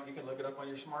the joint, you can look it up on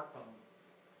your smartphone.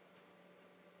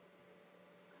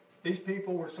 These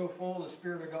people were so full of the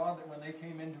Spirit of God that when they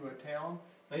came into a town,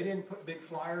 they didn't put big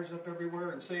flyers up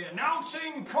everywhere and say,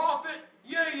 announcing prophet,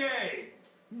 yay, yay.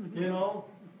 You know,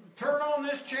 turn on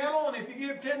this channel and if you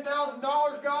give $10,000,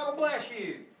 God will bless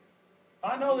you.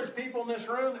 I know there's people in this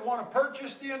room that want to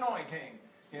purchase the anointing.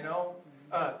 You know,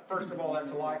 first of all,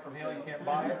 that's a lie from hell. You can't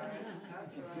buy it.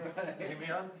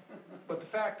 Amen. But the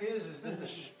fact is that the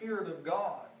Spirit of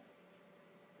God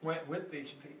went with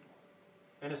these people.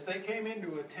 And as they came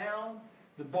into a town,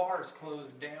 the bars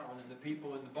closed down and the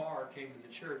people in the bar came to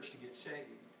the church to get saved.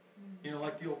 You know,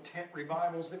 like the old tent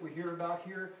revivals that we hear about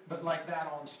here, but like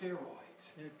that on steroids.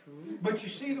 They're true. But you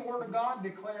see, the Word of God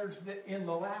declares that in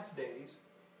the last days,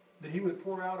 that He would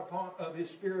pour out of His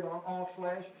Spirit on all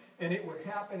flesh, and it would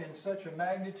happen in such a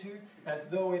magnitude as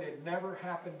though it had never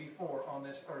happened before on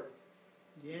this earth.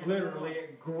 Yes, Literally, a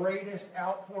greatest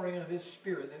outpouring of His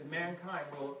Spirit that mankind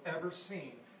will have ever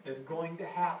seen is going to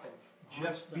happen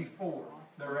just before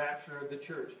the rapture of the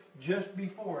church, just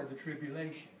before the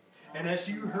tribulation. And as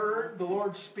you heard the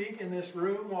Lord speak in this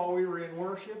room while we were in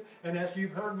worship, and as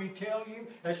you've heard me tell you,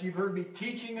 as you've heard me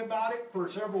teaching about it for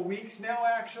several weeks now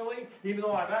actually, even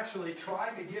though I've actually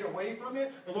tried to get away from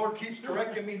it, the Lord keeps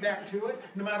directing me back to it.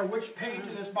 No matter which page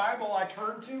of this Bible I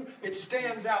turn to, it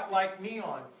stands out like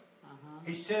neon.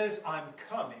 He says, I'm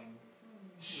coming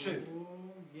soon. Oh,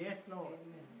 yes, Lord.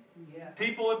 Yeah.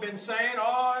 People have been saying,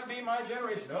 oh, it'll be my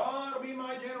generation. Oh, it'll be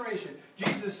my generation.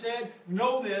 Jesus said,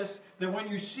 know this, that when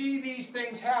you see these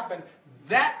things happen,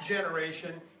 that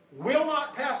generation will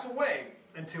not pass away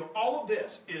until all of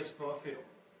this is fulfilled.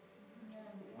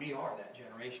 We are that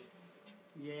generation.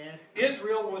 Yes.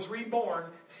 Israel was reborn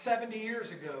 70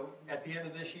 years ago at the end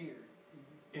of this year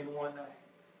in one night.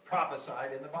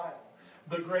 Prophesied in the Bible.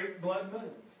 The great blood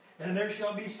moons. And there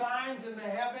shall be signs in the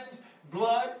heavens,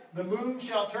 blood, the moon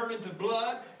shall turn into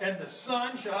blood, and the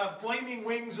sun shall have flaming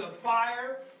wings of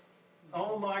fire.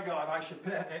 Oh my God,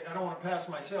 I don't want to pass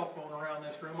my cell phone around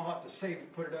this room. I'll have to save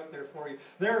it, put it up there for you.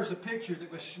 There's a picture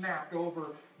that was snapped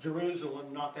over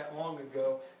Jerusalem not that long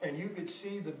ago, and you could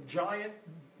see the giant,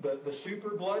 the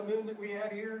super blood moon that we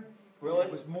had here. Well,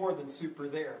 it was more than super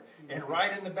there. And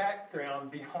right in the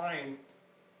background, behind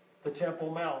the Temple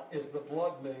Mount, is the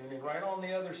blood moon, and right on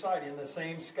the other side, in the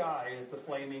same sky, is the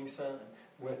flaming sun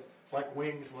with like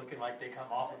wings looking like they come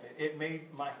off of it. It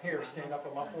made my hair stand up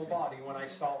on my whole body when I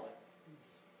saw it.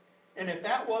 And if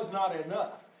that was not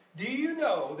enough, do you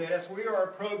know that as we are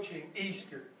approaching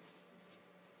Easter,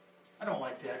 I don't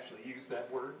like to actually use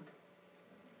that word.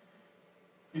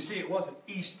 You see, it wasn't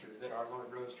Easter that our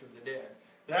Lord rose from the dead.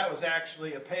 That was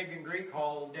actually a pagan Greek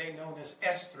holiday known as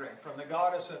Estre, from the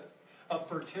goddess of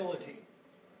fertility.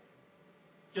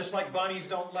 Just like bunnies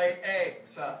don't lay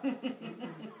eggs.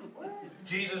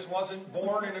 Jesus wasn't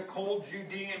born in a cold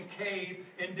Judean cave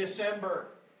in December.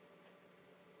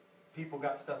 People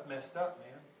got stuff messed up,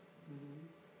 man.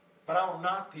 But I don't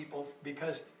knock people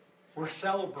because we're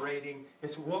celebrating.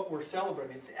 It's what we're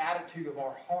celebrating. It's the attitude of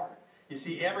our heart. You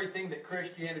see, everything that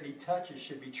Christianity touches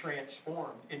should be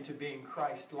transformed into being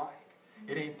Christ-like.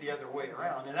 It ain't the other way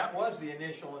around. And that was the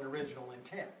initial and original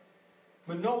intent.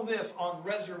 But know this, on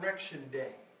Resurrection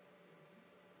Day,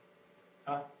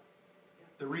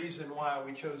 the reason why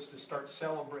we chose to start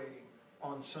celebrating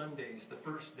on Sundays, the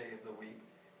first day of the week,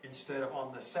 instead of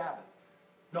on the Sabbath.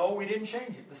 No, we didn't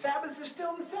change it. The Sabbath is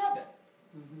still the Sabbath.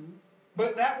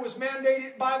 But that was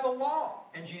mandated by the law.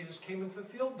 And Jesus came and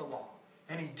fulfilled the law.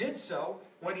 And He did so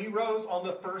when He rose on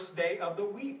the first day of the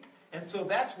week. And so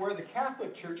that's where the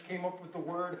Catholic Church came up with the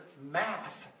word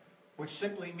Mass, which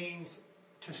simply means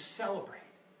to celebrate.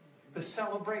 The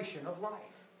celebration of life.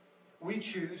 We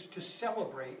choose to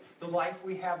celebrate the life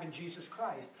we have in Jesus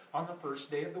Christ on the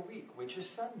first day of the week, which is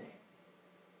Sunday.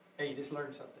 Hey, you just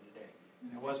learned something today.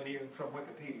 And it wasn't even from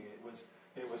Wikipedia.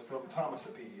 It was from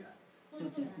Thomasopedia.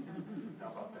 How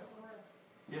about that one?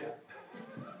 Yeah.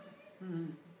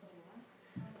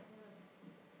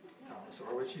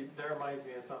 Thomasaur, which that reminds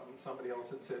me of something somebody else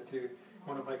had said too.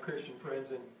 One of my Christian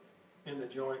friends in the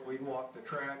joint, we'd walk the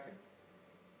track,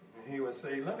 and he would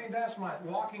say, "Let me pass my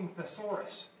walking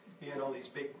thesaurus." He had all these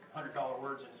big $100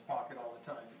 words in his pocket all the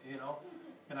time, you know.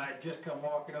 And I had just come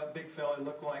walking up, big fella,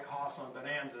 looked like Hoss on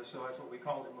Bonanza, so that's what we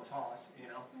called him, was Hoss, you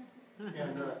know.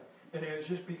 And it was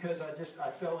just because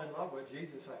I fell in love with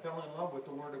Jesus. I fell in love with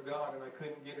the Word of God, and I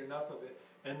couldn't get enough of it.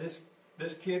 And this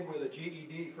kid with a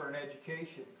GED for an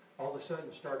education all of a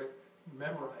sudden started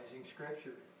memorizing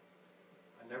Scripture.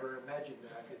 I never imagined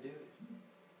that I could do it.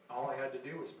 All I had to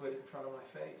do was put it in front of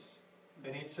my face.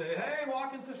 And he'd say, "Hey,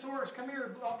 walking thesaurus, come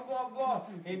here, blah, blah, blah, blah."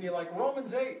 And he'd be like,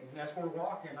 Romans 8, and that's where we're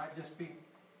walking. I'd just be,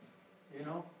 you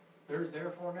know, "There's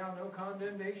therefore now no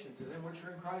condemnation to them which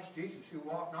are in Christ Jesus, who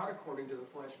walk not according to the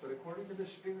flesh, but according to the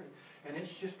Spirit." And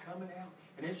it's just coming out.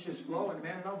 And it's just flowing,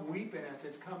 man. And I'm weeping as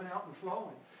it's coming out and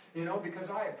flowing. You know,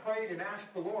 because I had prayed and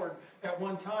asked the Lord at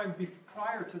one time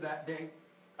prior to that day.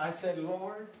 I said,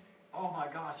 "Lord," oh my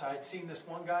gosh, I had seen this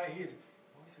one guy.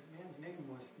 His name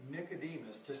was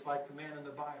Nicodemus, just like the man in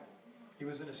the Bible. He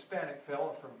was an Hispanic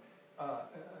fellow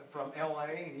from L.A.,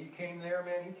 and he came there,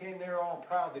 man. He came there all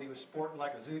proud that he was sporting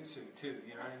like a zoot suit, too,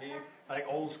 you know what I mean? Like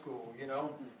old school, you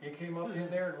know? He came up in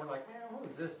there, and we're like, "Man, who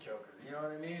is this joker?" You know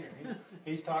what I mean? And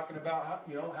he's talking about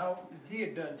how he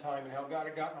had done time and how God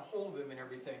had gotten a hold of him and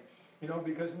everything. You know,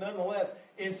 because nonetheless,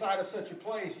 inside of such a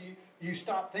place, you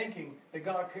stop thinking that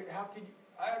God could, how could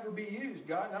I ever be used?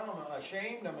 God, now I'm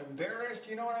ashamed, I'm embarrassed,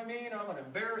 you know what I mean? I'm an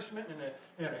embarrassment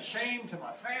and a shame to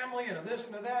my family and a this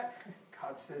and a that.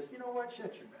 God says, you know what?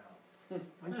 Shut your mouth.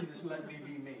 Why don't you just let me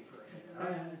be me for a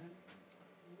minute? Huh?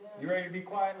 You ready to be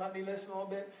quiet and let me listen a little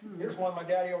bit? Here's one my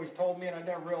daddy always told me, and I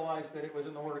never realized that it was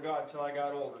in the Word of God until I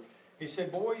got older. He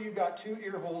said, boy, you got 2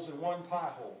 ear holes and 1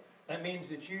 pie hole. That means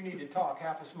that you need to talk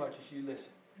half as much as you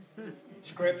listen.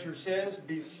 Scripture says,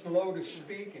 be slow to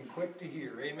speak and quick to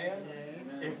hear. Amen?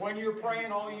 Amen. If when you're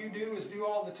praying all you do is do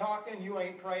all the talking, you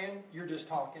ain't praying, you're just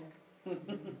talking.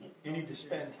 You need to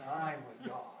spend time with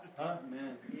God. Huh?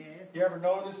 Amen. Yes. You ever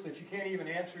notice that you can't even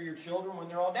answer your children when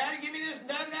they're all, Daddy, give me this,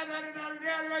 Daddy, Daddy, Daddy, Daddy,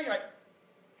 Daddy. You're like,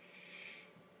 shh.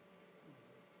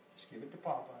 Just give it to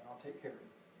Papa and I'll take care of it.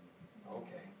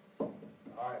 Okay.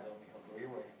 All right, little Mijo, go your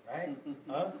way. Right?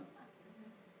 Huh?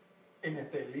 And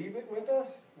if they leave it with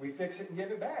us, we fix it and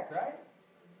give it back, right?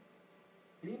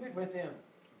 Leave it with Him.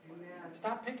 Amen.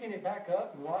 Stop picking it back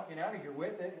up and walking out of here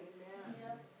with it.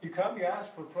 Amen. You come, you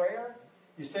ask for prayer.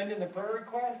 You send in the prayer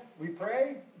request. We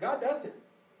pray. God does it.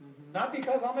 Not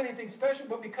because I'm anything special,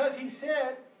 but because He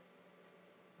said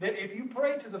that if you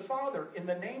pray to the Father in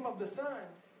the name of the Son,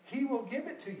 He will give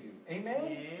it to you. Amen?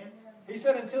 Yes. He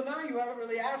said, until now you haven't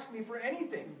really asked me for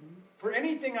anything. For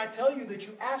anything I tell you that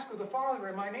you ask of the Father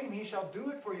in my name, He shall do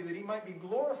it for you, that He might be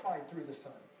glorified through the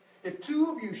Son. If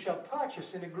 2 of you shall touch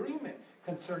us in agreement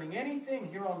concerning anything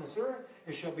here on this earth,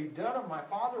 it shall be done of my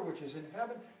Father which is in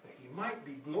heaven, that He might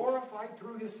be glorified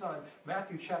through His Son.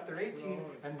 Matthew chapter 18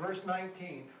 and verse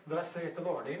 19. Thus saith the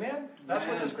Lord. Amen? That's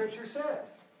what the Scripture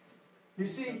says. You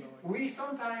see, we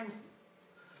sometimes,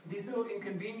 these little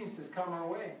inconveniences come our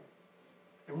way,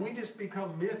 and we just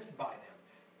become miffed by them.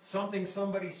 Something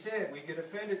somebody said, we get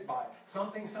offended by.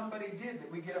 Something somebody did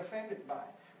that we get offended by.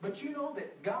 But you know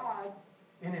that God,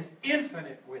 in His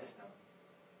infinite wisdom,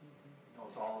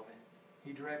 knows all of it.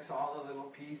 He directs all the little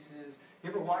pieces.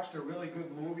 You ever watched a really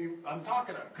good movie? I'm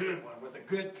talking a good one with a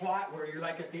good plot where you're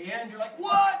like at the end, you're like,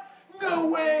 what? No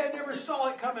way, I never saw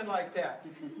it coming like that.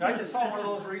 I just saw one of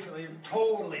those recently. It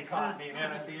totally caught me,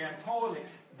 man, at the end. Totally.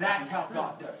 That's how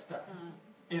God does stuff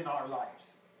in our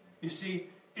lives. You see,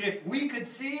 if we could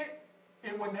see it,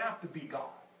 it wouldn't have to be God.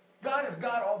 God is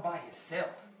God all by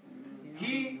Himself.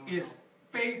 He is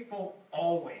faithful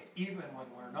always, even when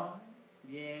we're not.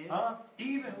 Yes. Huh?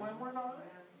 Even when we're not.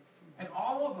 And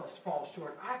all of us fall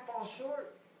short. I fall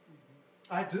short.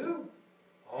 I do.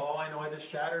 Oh, I know I just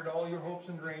shattered all your hopes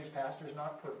and dreams. Pastor's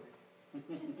not perfect.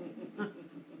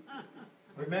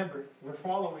 Remember, we're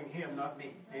following Him, not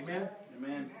me. Amen?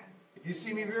 Amen. If you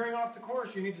see me veering off the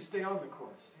course, you need to stay on the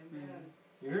course. Amen.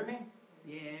 You hear me?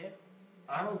 Yes.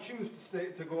 I don't choose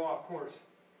to go off course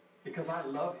because I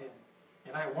love Him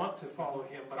and I want to follow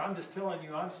Him. But I'm just telling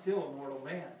you, I'm still a mortal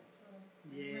man.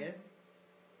 Yes.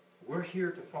 We're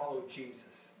here to follow Jesus.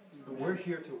 And we're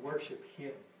here to worship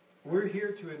Him. We're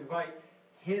here to invite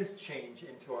His change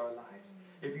into our lives.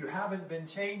 If you haven't been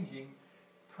changing,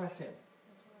 press in.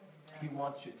 He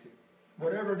wants you to.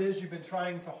 Whatever it is you've been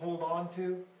trying to hold on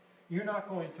to, you're not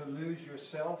going to lose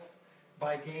yourself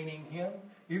by gaining Him.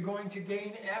 You're going to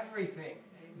gain everything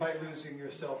by losing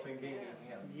yourself and gaining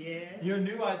Him. Yes. Your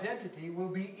new identity will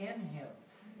be in Him.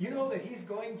 You know that He's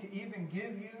going to even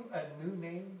give you a new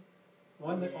name,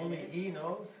 one that only He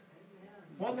knows,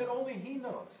 one that only He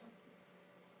knows.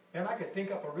 And I could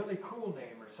think up a really cool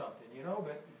name or something, you know,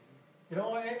 but you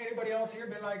know, anybody else here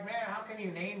been like, man, how can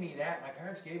you name me that? My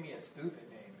parents gave me a stupid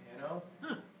name, you know.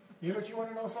 You know what, you want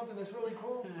to know something that's really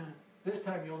cool? This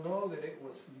time you'll know that it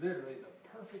was literally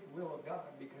the perfect will of God,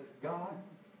 because God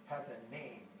has a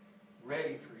name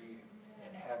ready for you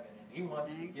in heaven, and He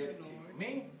wants to give it to you.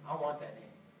 Me, I want that name.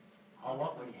 I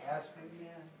want what He has for me.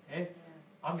 And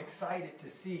I'm excited to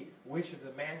see which of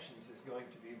the mansions is going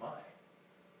to be mine.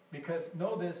 Because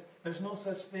know this, there's no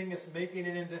such thing as making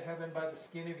it into heaven by the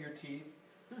skin of your teeth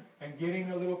and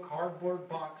getting a little cardboard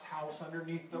box house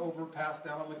underneath the overpass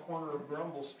down on the corner of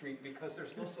Grumble Street, because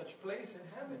there's no such place in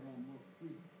heaven.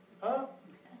 Huh?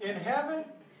 In heaven,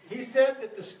 He said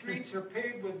that the streets are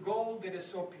paved with gold that is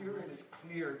so pure it is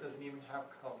clear, it doesn't even have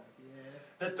color. Yes.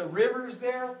 That the rivers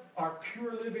there are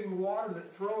pure living water that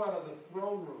flow out of the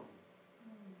throne room.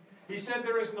 He said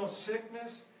there is no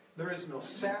sickness, there is no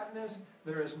sadness,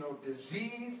 there is no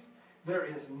disease, there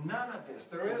is none of this.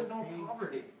 There is no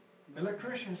poverty. And the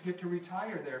Christians get to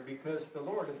retire there because the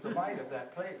Lord is the light of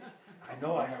that place. I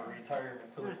know I have a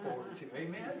retirement to look forward to.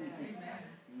 Amen?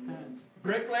 Amen.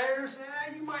 Bricklayers,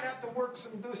 you might have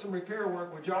to do some repair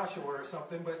work with Joshua or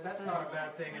something, but that's not a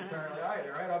bad thing entirely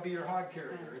either, right? I'll be your hod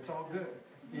carrier. It's all good,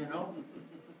 you know?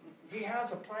 He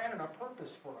has a plan and a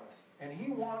purpose for us. And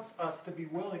He wants us to be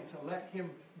willing to let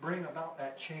Him bring about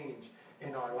that change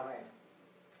in our life.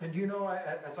 And you know,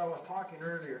 as I was talking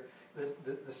earlier,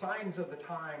 the signs of the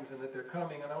times and that they're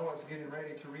coming, and I was getting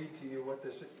ready to read to you what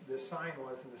this sign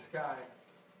was in the sky.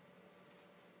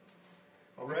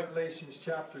 Revelation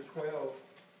chapter 12.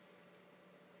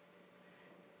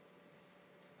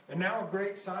 And now a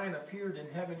great sign appeared in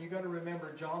heaven. You got to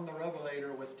remember, John the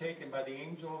Revelator was taken by the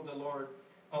angel of the Lord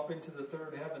up into the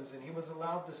third heavens, and he was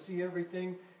allowed to see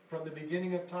everything from the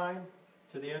beginning of time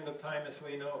to the end of time as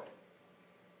we know it.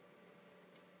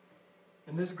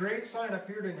 And this great sign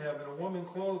appeared in heaven, a woman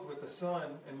clothed with the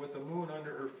sun and with the moon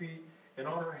under her feet, and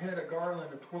on her head a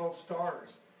garland of 12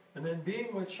 stars. And then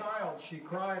being with child, she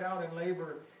cried out in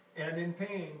labor and in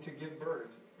pain to give birth.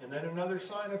 And then another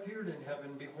sign appeared in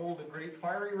heaven. Behold, a great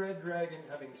fiery red dragon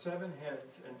having 7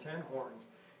 heads and 10 horns,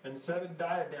 and 7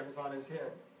 diadems on his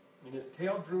head. And his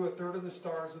tail drew a third of the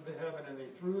stars of the heaven, and he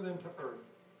threw them to earth.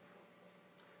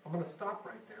 I'm going to stop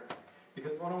right there,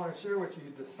 because what I want to share with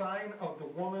you, the sign of the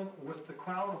woman with the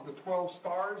crown of the 12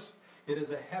 stars, it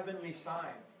is a heavenly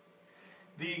sign.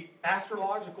 The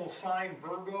astrological sign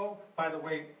Virgo, by the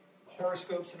way,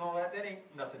 horoscopes and all that, that ain't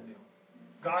nothing new.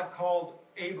 God called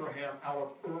Abraham out of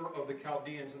Ur of the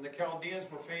Chaldeans, and the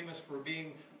Chaldeans were famous for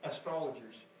being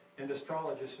astrologers and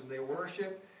astrologists, and they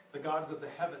worshiped the gods of the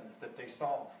heavens that they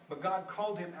saw. But God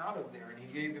called him out of there, and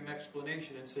He gave him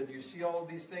explanation and said, you see all of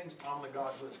these things? I'm the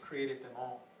God who has created them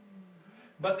all.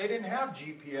 But they didn't have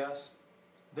GPS.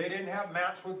 They didn't have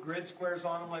maps with grid squares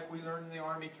on them like we learned in the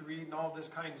Army to read and all this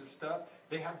kinds of stuff.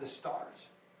 They had the stars.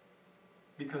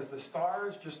 Because the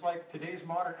stars, just like today's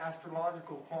modern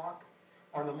astrological clock,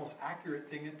 are the most accurate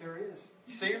thing that there is.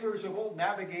 Sailors of old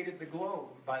navigated the globe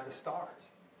by the stars.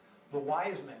 The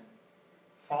wise men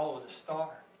followed a star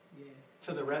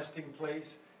to the resting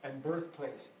place and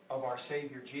birthplace of our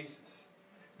Savior Jesus.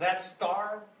 That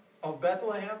star of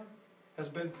Bethlehem has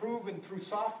been proven through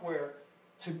software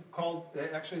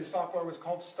actually the software was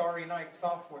called Starry Night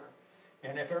software.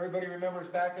 And if everybody remembers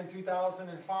back in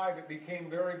 2005, it became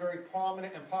very, very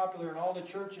prominent and popular in all the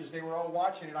churches. They were all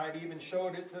watching it. I'd even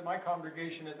showed it to my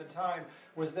congregation at the time,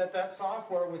 was that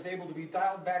software was able to be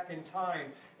dialed back in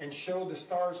time and show the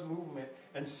stars' movement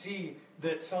and see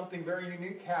that something very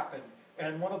unique happened.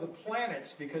 And one of the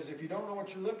planets, because if you don't know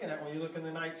what you're looking at when you look in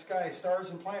the night sky,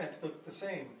 stars and planets look the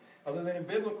same. Other than in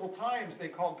biblical times, they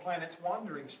called planets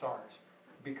wandering stars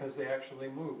because they actually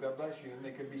move. God bless you. And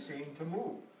they can be seen to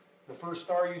move. The first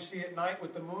star you see at night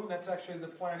with the moon, that's actually the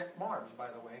planet Mars, by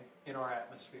the way, in our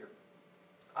atmosphere.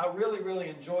 I really, really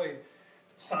enjoyed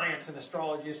science and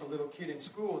astrology as a little kid in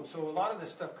school, and so a lot of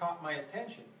this stuff caught my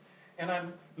attention. And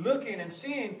I'm looking and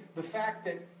seeing the fact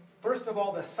that, first of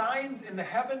all, the signs in the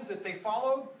heavens that they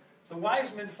followed, the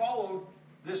wise men followed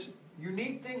this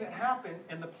unique thing that happened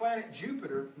in the planet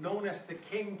Jupiter, known as the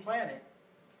king planet.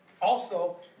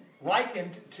 Also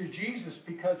likened to Jesus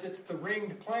because it's the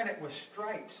ringed planet with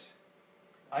stripes.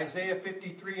 Isaiah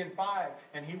 53:5,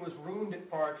 and He was wounded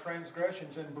for our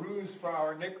transgressions and bruised for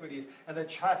our iniquities, and the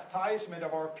chastisement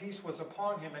of our peace was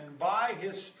upon Him, and by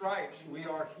His stripes we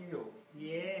are healed.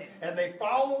 Yes. And they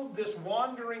followed this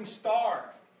wandering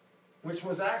star, which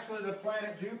was actually the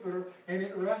planet Jupiter, and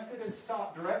it rested and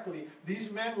stopped directly.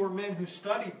 These men were men who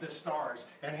studied the stars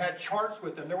and had charts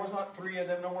with them. There was not 3 of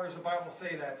them. Nowhere does the Bible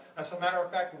say that. As a matter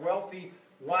of fact, wealthy,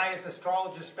 wise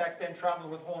astrologists back then traveled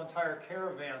with whole entire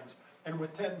caravans and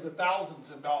with tens of thousands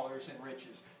of dollars in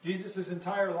riches. Jesus'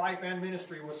 entire life and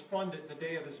ministry was funded the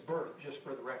day of His birth, just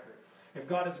for the record. If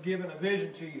God has given a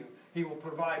vision to you, He will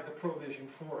provide the provision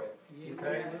for it.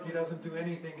 Okay? He doesn't do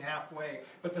anything halfway.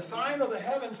 But the sign of the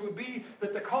heavens would be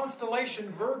that the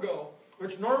constellation Virgo,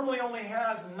 which normally only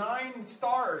has 9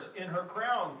 stars in her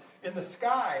crown in the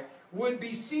sky, would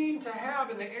be seen to have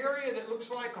in the area that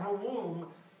looks like her womb,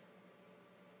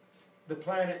 the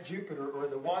planet Jupiter, or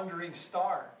the wandering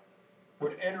star,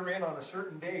 would enter in on a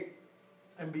certain date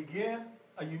and begin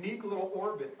a unique little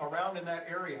orbit around in that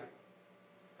area.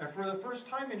 And for the first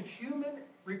time in human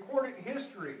recorded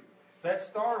history, that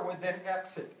star would then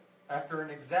exit after an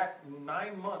exact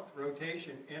 9-month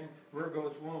rotation in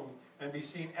Virgo's womb and be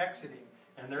seen exiting.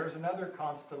 And there's another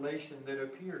constellation that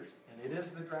appears, and it is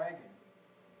the dragon.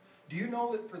 Do you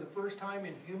know that for the first time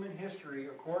in human history,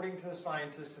 according to the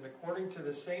scientists and according to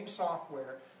the same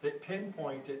software that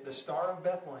pinpointed the Star of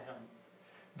Bethlehem,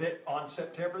 that on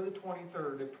September the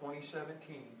 23rd of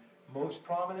 2017, most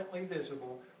prominently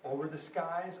visible over the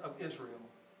skies of Israel,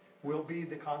 will be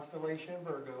the constellation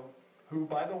Virgo, who,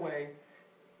 by the way,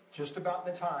 just about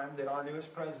the time that our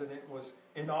newest president was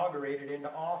inaugurated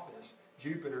into office,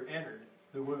 Jupiter entered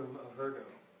the womb of Virgo.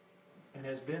 and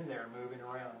has been there moving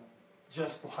around,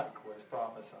 just like was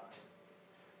prophesied.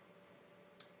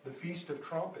 The Feast of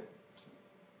Trumpets,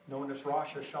 known as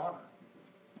Rosh Hashanah,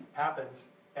 happens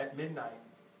at midnight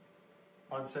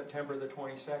on September the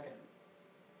 22nd.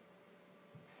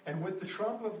 And with the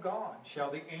trump of God shall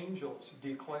the angels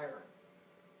declare.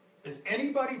 Is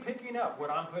anybody picking up what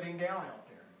I'm putting down out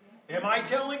there? Am I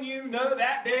telling you, no,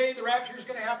 that day the rapture is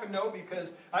going to happen? No, because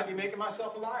I'd be making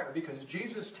myself a liar. Because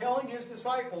Jesus telling his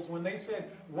disciples when they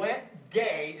said, what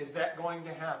day is that going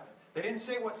to happen? They didn't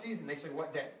say what season, they said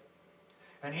what day.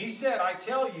 And he said, I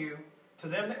tell you, to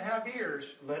them that have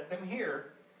ears, let them hear.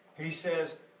 He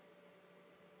says,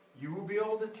 you will be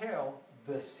able to tell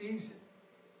the season,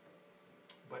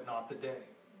 but not the day.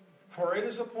 For it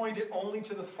is appointed only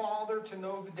to the Father to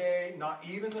know the day, not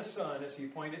even the Son, as he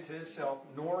appointed to himself,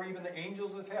 nor even the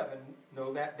angels of heaven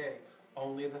know that day.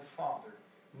 Only the Father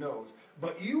knows.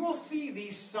 But you will see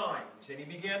these signs. And he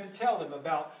began to tell them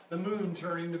about the moon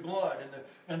turning to blood,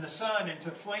 and the sun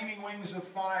into flaming wings of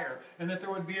fire, and that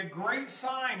there would be a great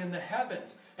sign in the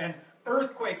heavens, and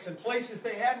earthquakes in places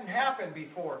they hadn't happened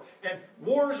before, and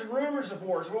wars and rumors of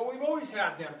wars. Well, we've always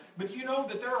had them, but you know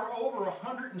that there are over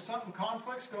 100 and something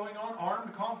conflicts going on,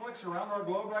 armed conflicts around our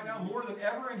globe right now, more than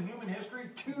ever in human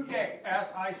history today,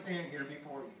 as I stand here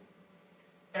before you.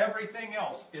 Everything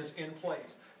else is in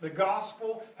place. The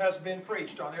gospel has been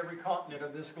preached on every continent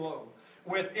of this globe.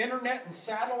 With internet and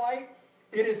satellite,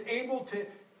 it is able to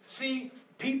see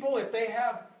people, if they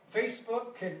have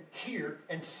Facebook, can hear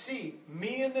and see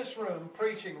me in this room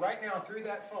preaching right now through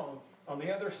that phone on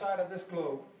the other side of this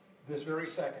globe this very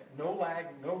second. No lag,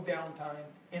 no downtime,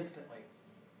 instantly.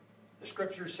 The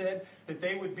scripture said that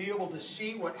they would be able to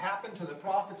see what happened to the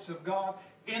prophets of God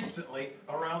instantly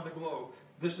around the globe.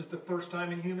 This is the first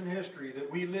time in human history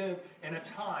that we live in a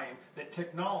time that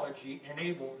technology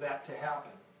enables that to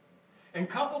happen. And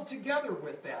coupled together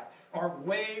with that are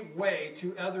way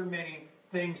too other many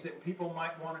things that people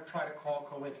might want to try to call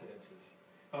coincidences.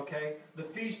 Okay? The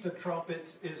Feast of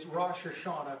Trumpets is Rosh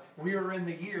Hashanah. We are in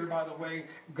the year, by the way,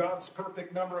 God's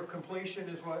perfect number of completion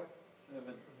is what?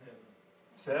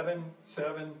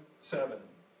 777.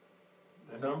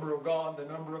 The number of God, the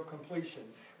number of completion.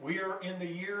 We are in the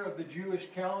year of the Jewish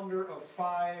calendar of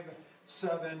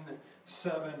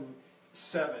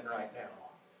 5777 right now.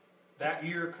 That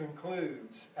year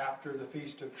concludes after the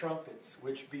Feast of Trumpets,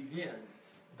 which begins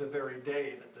the very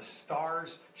day that the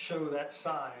stars show that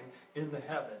sign in the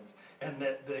heavens, and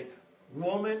that the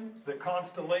woman, the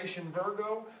constellation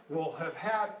Virgo, will have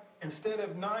had, instead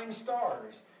of 9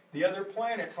 stars, the other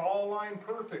planets all aligned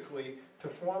perfectly to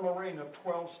form a ring of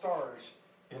 12 stars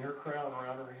in her crown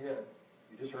around her head.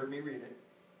 You just heard me read it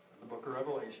in the book of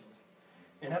Revelations.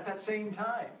 And at that same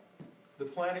time, the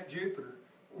planet Jupiter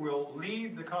will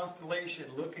leave the constellation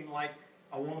looking like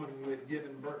a woman who had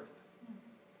given birth.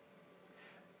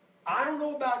 I don't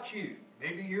know about you.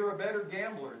 Maybe you're a better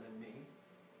gambler than me.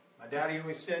 My daddy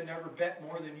always said, never bet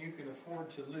more than you can afford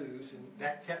to lose. And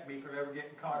that kept me from ever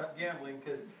getting caught up gambling,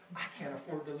 because I can't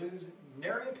afford to lose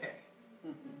nary a penny.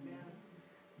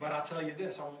 But I'll tell you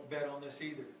this, I won't bet on this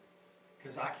either,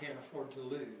 because I can't afford to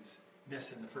lose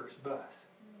missing the first bus.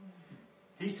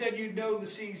 He said you'd know the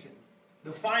season.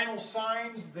 The final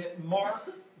signs that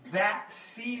mark that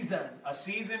season. A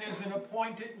season is an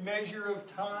appointed measure of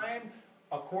time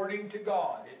according to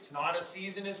God. It's not a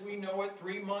season as we know it,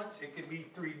 3 months. It could be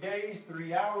 3 days,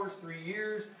 3 hours, 3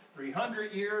 years,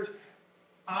 300 years.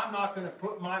 I'm not going to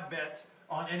put my bets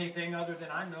on anything other than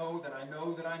I know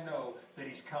that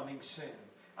He's coming soon.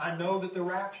 I know that the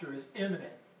rapture is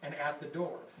imminent and at the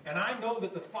door. And I know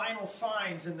that the final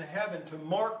signs in the heaven to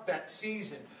mark that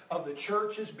season of the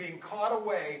churches being caught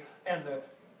away and the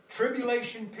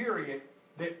tribulation period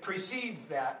that precedes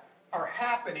that are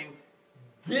happening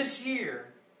this year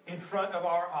in front of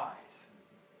our eyes.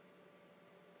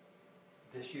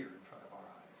 This year in front of our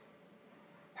eyes.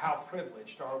 How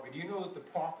privileged are we? Do you know that the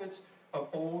prophets of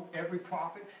old, every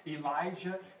prophet,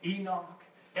 Elijah, Enoch,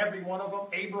 every one of them,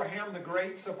 Abraham, the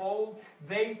greats of old,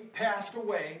 they passed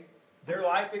away. Their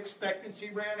life expectancy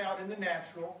ran out in the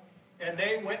natural, and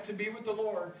they went to be with the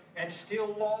Lord and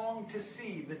still long to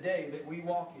see the day that we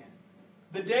walk in.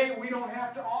 The day we don't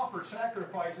have to offer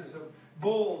sacrifices of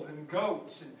bulls and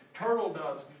goats and turtle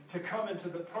doves to come into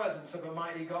the presence of a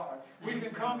mighty God. We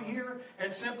can come here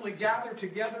and simply gather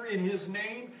together in His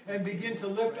name and begin to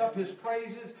lift up His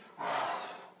praises.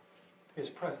 His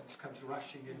presence comes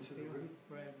rushing into the room.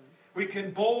 We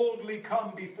can boldly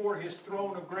come before His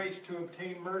throne of grace to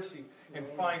obtain mercy and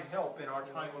find help in our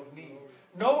time of need.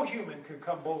 No human could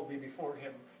come boldly before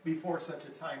Him before such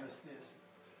a time as this.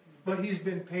 But He's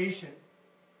been patient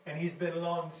and He's been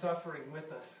long-suffering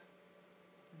with us.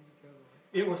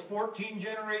 It was 14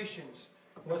 generations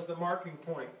was the marking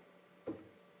point.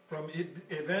 From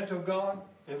event of God,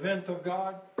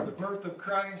 the birth of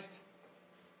Christ.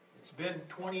 It's been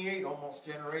 28 almost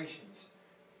generations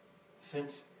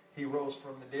since he rose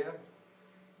from the dead.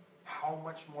 How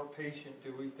much more patient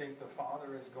do we think the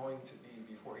Father is going to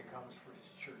be before he comes for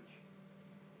his church?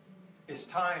 It's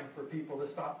time for people to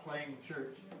stop playing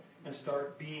church and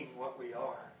start being what we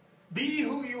are. Be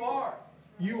who you are.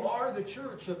 You are the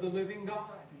church of the living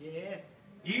God. Yes.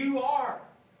 You are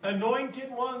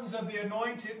anointed ones of the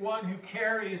anointed one who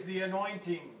carries the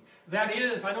anointing. That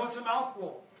is, I know it's a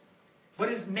mouthful, but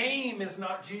his name is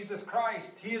not Jesus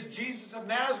Christ. He is Jesus of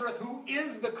Nazareth, who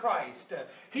is the Christ.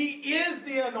 He is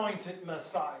the anointed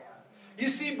Messiah. You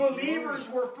see, believers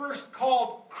were first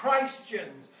called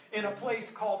Christians in a place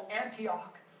called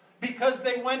Antioch because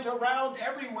they went around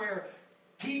everywhere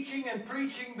teaching and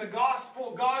preaching the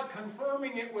gospel, God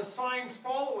confirming it with signs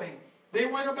following. They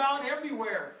went about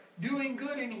everywhere doing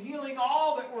good and healing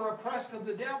all that were oppressed of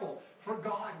the devil, for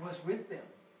God was with them.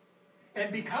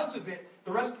 And because of it,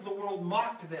 the rest of the world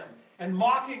mocked them and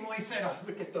mockingly said, oh,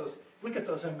 look at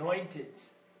those anointeds.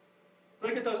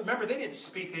 Look at those. Remember, they didn't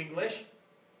speak English.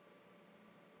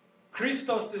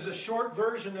 Christos is a short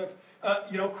version of,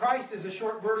 Christ is a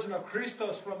short version of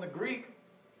Christos from the Greek.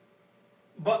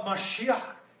 But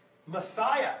Mashiach,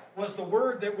 Messiah, was the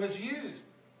word that was used.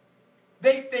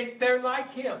 They think they're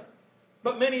like him.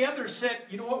 But many others said,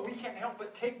 you know what, we can't help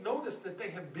but take notice that they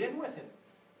have been with him.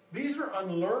 These are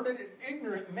unlearned and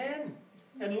ignorant men.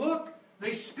 And look,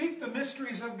 they speak the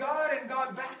mysteries of God, and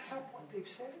God backs up what they've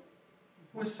said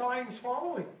with signs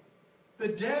following. The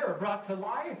dead are brought to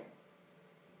life.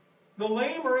 The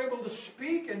lame are able to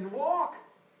speak and walk.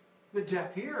 The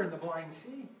deaf hear and the blind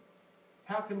see.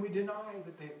 How can we deny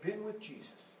that they've been with Jesus?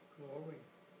 Glory.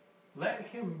 Let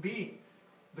him be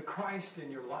the Christ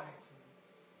in your life.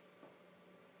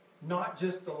 Not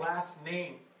just the last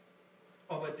name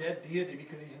of a dead deity,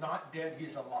 because he's not dead,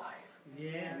 he's alive.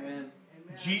 Yes. Amen.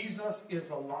 Jesus is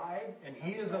alive, and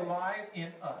he is alive in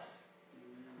us.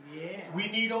 Yes. We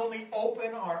need only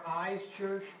open our eyes,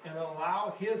 church, and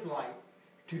allow his light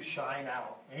to shine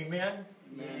out. Amen?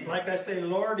 Yes. Like I say,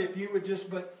 Lord, if you would just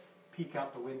but peek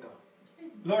out the window.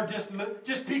 Lord,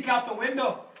 just peek out the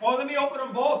window. Oh, let me open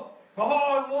them both.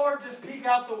 Oh, Lord, just peek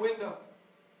out the window.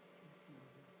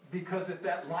 Because if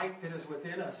that light that is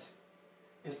within us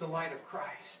is the light of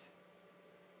Christ,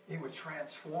 it would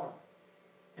transform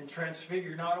and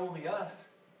transfigure not only us,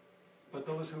 but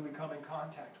those who we come in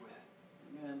contact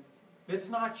with. Amen. It's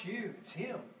not you, it's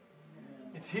him.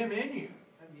 Amen. It's him in you.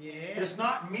 Yes. It's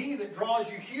not me that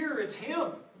draws you here, it's him.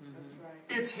 That's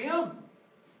right. It's him.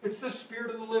 It's the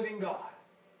Spirit of the living God.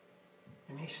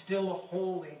 And he's still a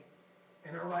holy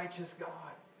and a righteous God.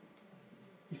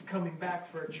 He's coming back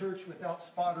for a church without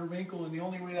spot or wrinkle, and the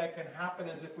only way that can happen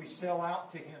is if we sell out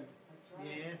to him. That's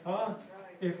right. Yes. Huh? That's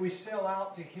right. If we sell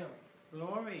out to him.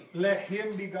 Glory. Let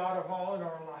him be God of all in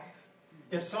our life.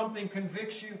 If something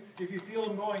convicts you, if you feel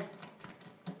him going,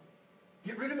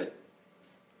 get rid of it.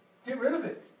 Get rid of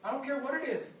it. I don't care what it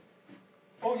is.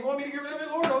 Oh, you want me to get rid of it,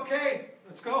 Lord? Okay,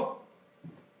 let's go.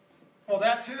 Oh,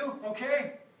 that too?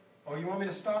 Okay. Oh, you want me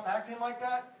to stop acting like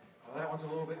that? Oh, that one's a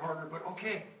little bit harder, but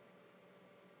okay.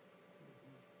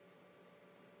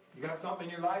 You got something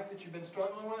in your life that you've been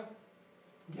struggling with?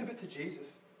 Give it to Jesus.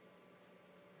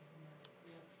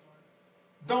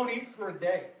 Don't eat for a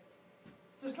day.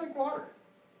 Just drink water.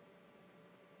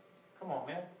 Come on,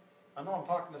 man. I know I'm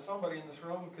talking to somebody in this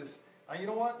room because, you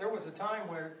know what? There was a time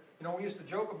where, we used to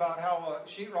joke about how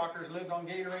sheetrockers lived on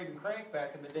Gatorade and Crank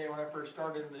back in the day when I first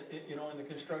started in the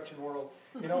construction world.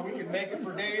 We could make it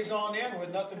for days on end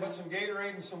with nothing but some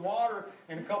Gatorade and some water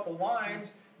and a couple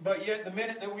wines. But yet the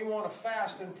minute that we want to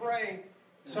fast and pray,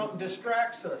 something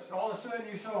distracts us. All of a sudden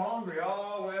you're so hungry.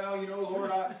 Oh, well,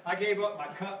 Lord, I gave up my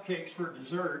cupcakes for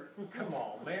dessert. Come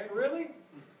on, man. Really?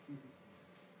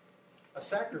 A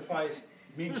sacrifice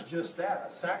means just that,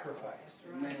 a sacrifice.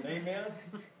 Amen. Amen?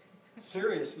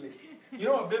 Seriously.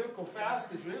 A biblical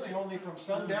fast is really only from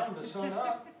sundown to sun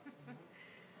up.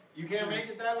 You can't make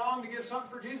it that long to give something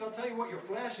for Jesus. I'll tell you what, your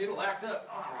flesh, it'll act up.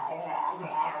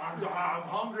 I'm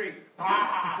hungry.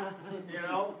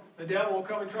 The devil will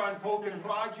come and try and poke and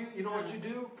prod you. You know what you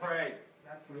do? Pray.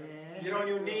 That's right. Yes. Get on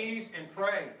your knees and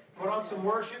pray. Put on some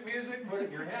worship music, put it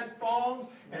in your headphones,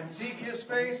 and seek his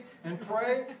face and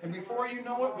pray. And before you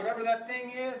know it, whatever that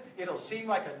thing is, it'll seem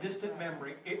like a distant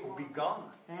memory. It will be gone.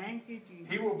 Thank you, Jesus.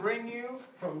 He will bring you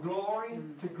from glory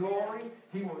to glory.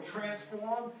 He will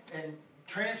transform and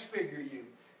transfigure you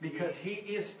because he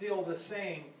is still the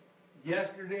same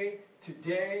yesterday,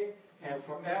 today, and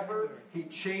forever. He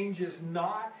changes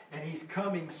not, and He's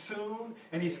coming soon,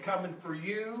 and He's coming for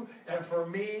you and for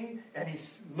me, and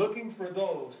He's looking for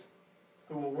those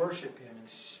who will worship Him in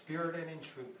spirit and in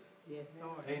truth. Yes,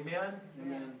 Lord. Amen?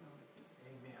 Amen.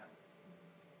 Amen.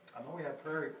 I know we have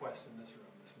prayer requests in this room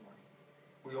this morning.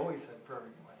 We always have prayer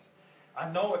requests. I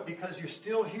know it because you're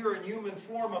still here in human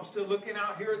form. I'm still looking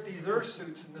out here at these earth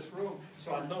suits in this room.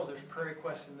 So I know there's prayer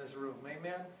requests in this room.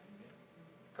 Amen?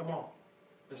 Come on.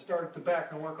 Let's start at the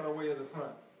back and work our way to the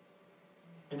front.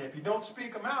 And if you don't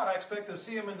speak them out, I expect to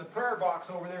see them in the prayer box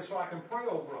over there so I can pray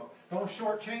over them. Don't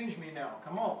shortchange me now.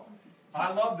 Come on.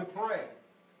 I love to pray.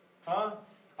 Huh?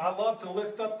 I love to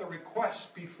lift up the requests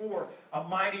before a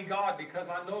mighty God because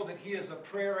I know that He is a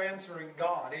prayer-answering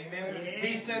God. Amen? Yes.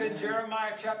 He said in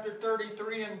Jeremiah chapter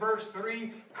 33 and verse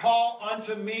 3, "Call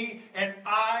unto me, and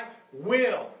I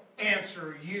will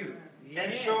answer you,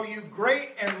 and Yes. show you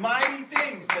great and mighty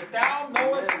things that thou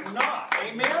knowest not."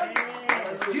 Amen?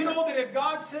 Yes. You know that if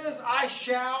God says, "I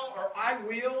shall" or "I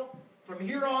will," from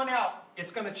here on out,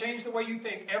 it's going to change the way you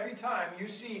think every time you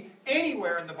see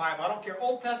anywhere in the Bible. I don't care,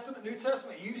 Old Testament, New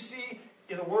Testament, you see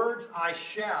in the words, "I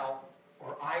shall"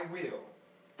 or "I will."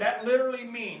 That literally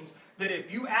means that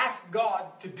if you ask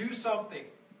God to do something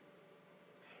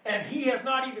and He has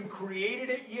not even created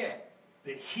it yet,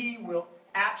 that He will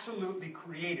absolutely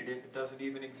create it if it doesn't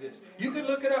even exist. You can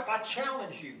look it up. I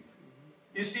challenge you.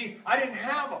 You see, I didn't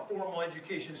have a formal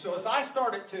education, so as I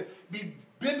started to be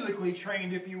biblically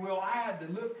trained, if you will, I had to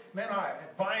look, man, I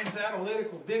had Vine's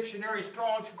Analytical Dictionary,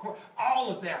 Strong's,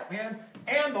 all of that, man,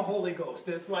 and the Holy Ghost.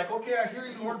 It's like, okay, I hear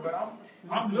you, Lord, but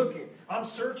I'm looking, I'm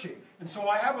searching. And so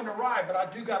I haven't arrived, but I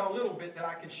do got a little bit that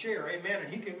I can share, amen,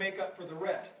 and He can make up for the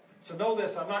rest. So know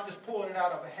this, I'm not just pulling it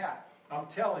out of a hat. I'm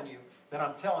telling you that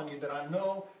I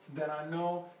know, that I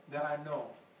know, that I know.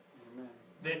 Amen.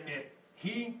 That if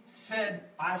He said,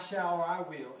 "I shall" or "I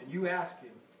will," and you ask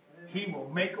Him, He will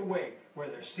make a way where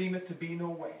there seemeth to be no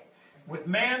way. With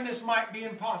man this might be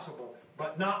impossible,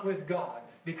 but not with God.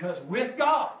 Because with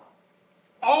God,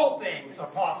 all things are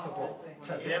possible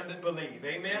to them that believe.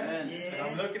 Amen? Yes. And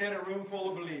I'm looking at a room full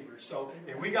of believers. So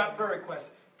if we got prayer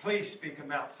requests, please speak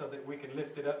them out so that we can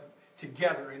lift it up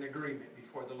together in agreement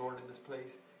before the Lord in this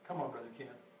place. Come on, Brother Ken.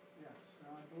 Yes,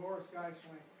 Dolores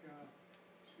Geisling,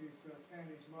 she's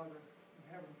Sandy's mother,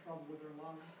 having trouble with her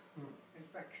lung,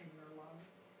 infection in her lung.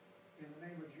 In the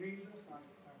name of Jesus, I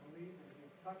believe that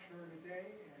He'll touch her today,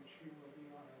 and she will be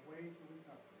on her way to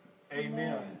recovery.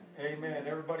 Amen. Amen.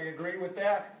 Everybody agree with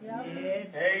that? Yes.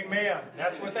 Amen.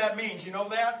 That's what that means. You know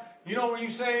that? You know when you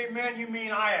say amen, you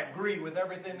mean I agree with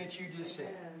everything that you just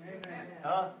said. Amen.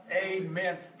 Huh?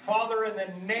 Amen. Father, in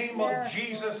the name of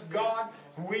Jesus, God,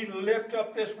 we lift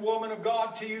up this woman of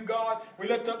God to you, God. We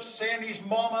lift up Sandy's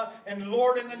mama. And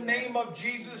Lord, in the name of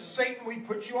Jesus, Satan, we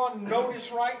put you on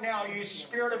notice right now. You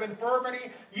spirit of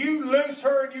infirmity, you loose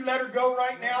her and you let her go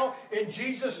right now. In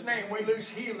Jesus' name, we loose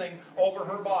healing over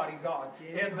her body, God.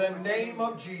 In the name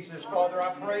of Jesus, Father, I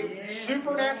pray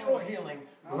supernatural healing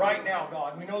right now,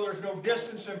 God. We know there's no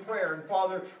distance in prayer. And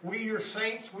Father, we, your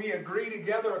saints, we agree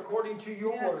together according to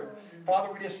your word.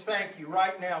 Father, we just thank you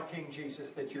right now, King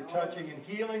Jesus, that you're touching and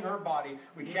healing her body.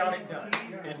 We count it done.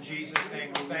 In Jesus'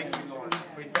 name, we thank you, Lord.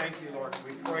 We thank you, Lord.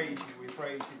 We praise you. We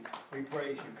praise you. We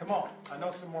praise you. Come on. I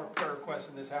know some more prayer requests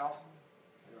in this house.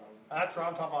 That's what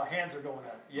I'm talking about. Hands are going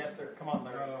up. Yes, sir. Come on,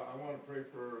 Larry. I want to pray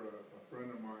for a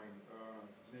friend of mine.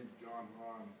 His name's John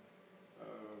Hahn.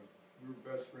 We were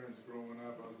best friends growing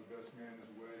up. I was the best man at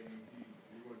his wedding.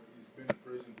 He's been in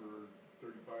prison for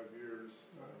 35 years.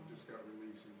 Just got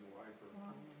released. He was a lifer.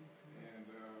 And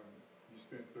he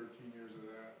spent 13 years of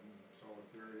that in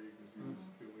solitary because he was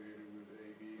affiliated with the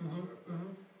AB and stuff.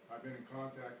 I've been in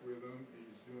contact with him.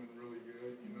 He's doing really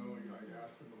good. You know, I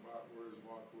asked him about where his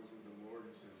walk was with the Lord.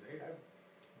 He says, "Hey,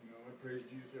 I praise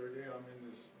Jesus every day. I'm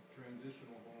in this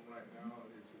transitional home right now.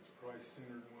 It's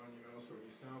Christ-centered one, you know, so he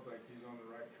sounds like he's on the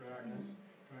right track. He's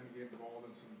trying to get involved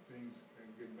in some things and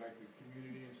getting back to the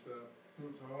community and stuff.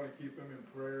 So I want to keep him in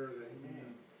prayer that he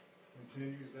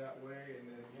continues that way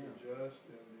and that he adjusts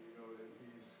and, you know, that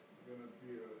he's going to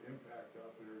be an impact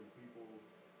out there. People,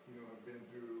 you know, have been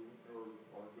through or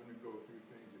are going to go through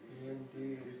things that he's been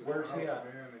through. He's a Where's he at?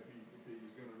 man if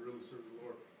he's going to really serve the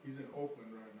Lord. He's in Oakland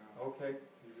right now. Okay.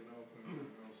 He's in Oakland, you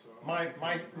know, so.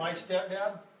 My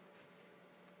stepdad,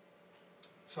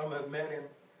 some have met him,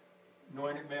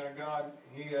 anointed man of God.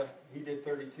 He did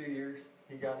 32 years.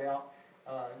 He got out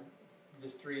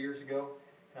just 3 years ago,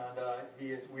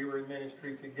 and we were in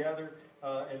ministry together.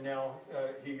 And now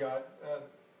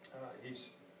he's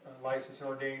licensed and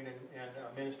ordained and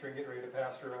ministering, getting ready to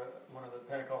pastor one of the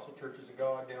Pentecostal churches of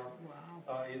God down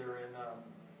either in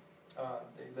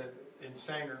They live in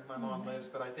Sanger, my mom lives,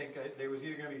 but I think they was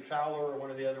either going to be Fowler or one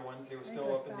of the other ones. They was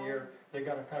still up in the air. They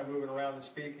got him kind of moving around and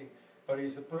speaking. But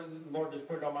the Lord just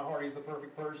put it on my heart. He's the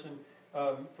perfect person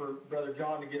for Brother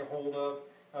John to get a hold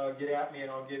of. Get at me,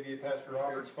 and I'll give you Pastor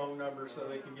Robert's phone number so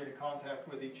they can get in contact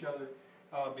with each other.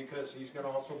 Because he's going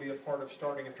to also be a part of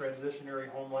starting a transitionary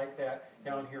home like that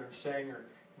down here in Sanger.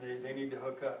 They need to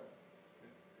hook up.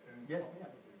 Yes, ma'am.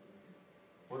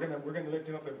 We're gonna lift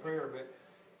him up in prayer. But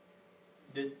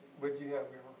what did you have,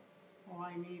 Grandma? Oh,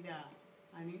 I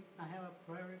have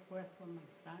a prayer request for my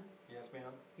son. Yes,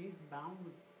 ma'am. He's bound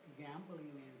with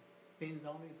gambling and spends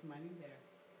all his money there.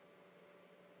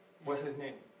 What's his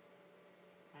name?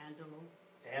 Angelo.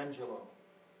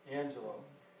 Angelo.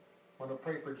 I want to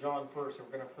pray for John first, and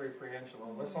we're going to pray for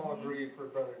Angelo. Let's all agree for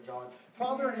Brother John.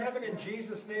 Father in heaven, in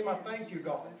Jesus' name, I thank you,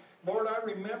 God. Lord, I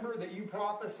remember that you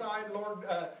prophesied, Lord,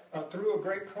 through a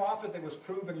great prophet that was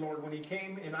proven, Lord, when he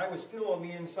came, and I was still on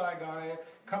the inside, God,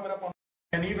 coming up on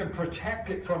and even protect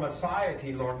it from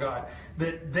society, Lord God,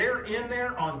 that they're in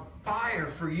there on fire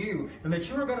for you, and that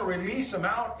you're going to release them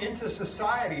out into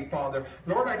society, Father.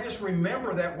 Lord, I just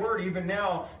remember that word even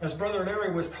now as Brother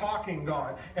Larry was talking,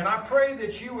 God. And I pray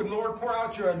that you would, Lord, pour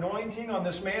out your anointing on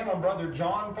this man, on Brother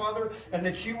John, Father, and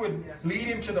that you would lead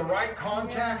him to the right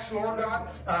contacts, Lord God.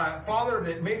 Father,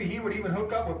 that maybe he would even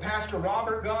hook up with Pastor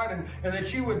Robert, God, and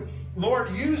that you would,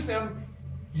 Lord, use them,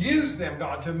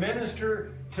 God, to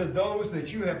minister to those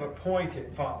that you have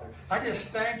appointed, Father. I just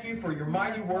thank you for your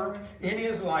mighty work in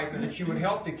his life, and that you would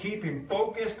help to keep him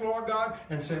focused, Lord God,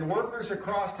 and send workers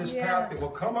across his path that will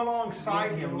come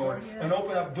alongside him, Lord, and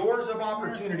open up doors of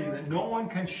opportunity that no one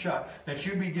can shut, that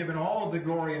you be given all of the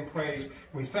glory and praise.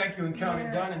 We thank you and count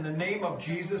it done in the name of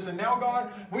Jesus. And now, God,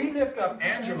 we lift up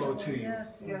Angelo to you.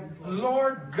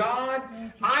 Lord God,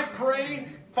 I pray,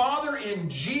 Father, in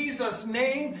Jesus'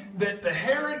 name, that the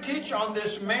heritage on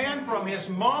this man from his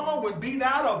mama would be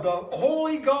that of the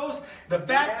Holy Ghost, the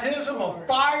baptism of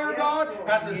fire, God,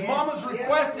 as his mama's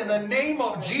request in the name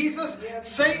of Jesus.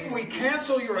 Satan, we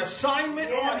cancel your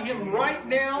assignment on him right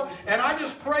now, and I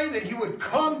just pray that he would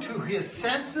come to his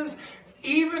senses.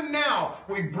 Even now,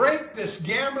 we break this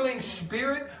gambling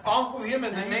spirit off of him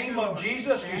in the name of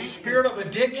Jesus. You spirit of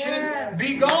addiction,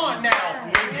 be gone now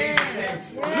in Jesus'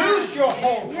 name. Loose your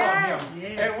hold from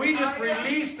him. And we just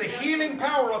release the healing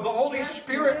power of the Holy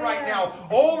Spirit right now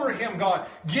over him, God.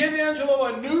 Give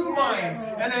Angelo a new mind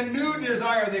and a new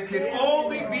desire that can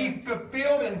only be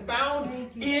fulfilled and found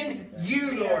in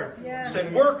you, Lord.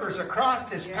 Send workers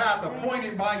across his path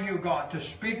appointed by you, God, to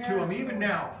speak to him even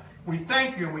now. We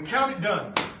thank you and we count it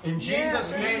done. In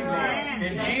Jesus' name, Lord.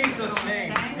 In Jesus'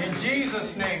 name. In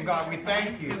Jesus' name, God, we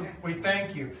thank you. We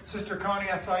thank you. Sister Connie,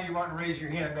 I saw you want to raise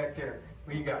your hand back there.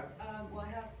 What you got? Well,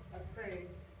 I have a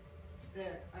praise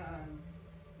that,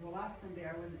 last Sunday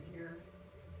I wasn't here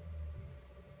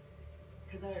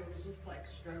because I was just like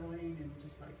struggling and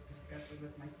just like disgusted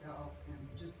with myself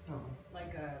and just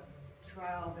like a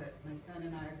trial that my son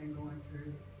and I have been going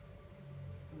through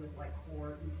with like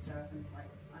court and stuff, and it's like,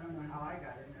 I don't know how I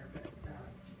got in there, but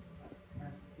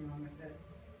I'm dealing with it.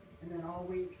 And then all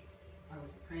week I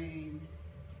was praying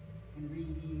and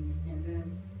reading, and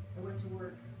then I went to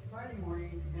work Friday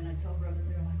morning, and I tell Brother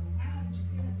Bill, I go, wow, did you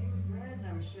see that thing we read? And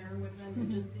I was sharing with him,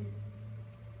 and just seemed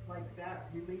like that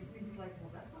released me. He's like,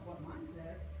 well, that's not what mine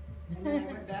said. And then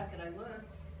I went back and I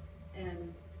looked,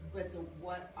 but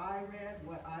what I read,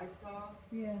 what I saw,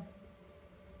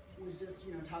 was just,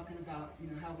 talking about,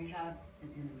 how we have an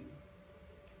enemy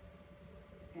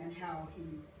and how he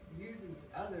uses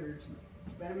others.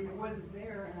 But I mean, it wasn't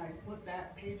there, and I flipped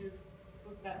back pages,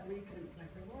 flipped back weeks, and it's like,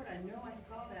 Lord, I know I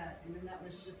saw that, and then that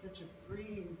was just such a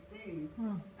freeing thing.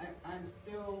 I'm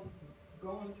still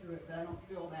going through it, but I don't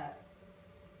feel that,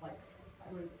 like,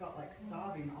 I really felt like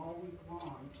sobbing all week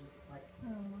long, just like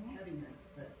heaviness,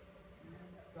 but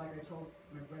like I told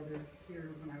my brother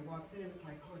here when I walked in, it's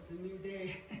like, oh, it's a new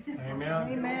day.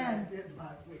 Amen. Amen. I did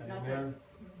last week. Amen. Not that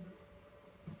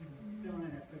I'm still in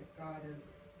it, but God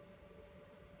is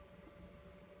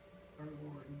our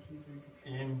Lord, and He's in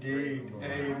control. Indeed.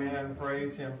 Amen.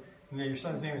 Praise Him. And your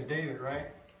son's name is David, right?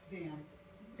 Van.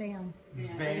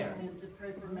 And to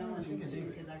pray for Melanie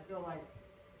too, because I feel like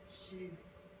she's,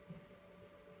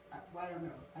 I don't know,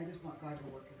 I just want God to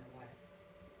work in her life.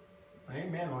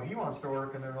 Amen. Well, He wants to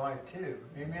work in their life too.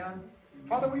 Amen.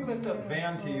 Father, we lift up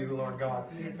Van to you, Lord God.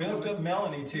 We lift up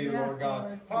Melanie to you, Lord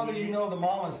God. Father, you know the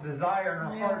mama's desire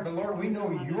in her heart, but Lord, we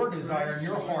know your desire in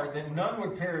your heart, that none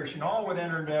would perish and all would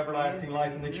enter into everlasting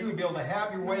life, and that you would be able to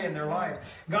have your way in their life.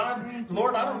 God,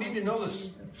 Lord, I don't need to know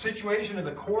situation of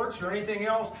the courts or anything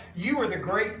else. You are the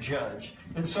great judge.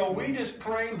 And so we just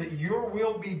pray that your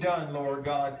will be done, Lord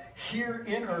God, here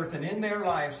in earth and in their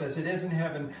lives as it is in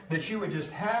heaven, that you would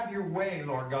just have your way,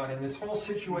 Lord God, in this whole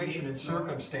situation and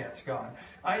circumstance, God.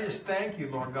 I just thank you,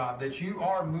 Lord God, that you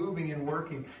are moving and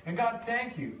working. And God,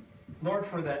 thank you, Lord,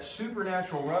 for that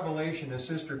supernatural revelation to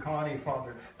Sister Connie,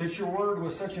 Father, that your word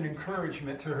was such an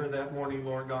encouragement to her that morning,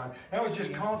 Lord God. That was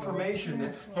just confirmation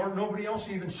that, Lord, nobody else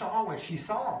even saw what she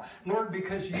saw. Lord,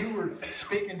 because you were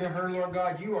speaking to her, Lord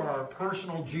God, you are our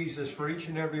personal Jesus for each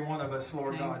and every one of us,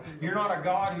 Lord God. You're not a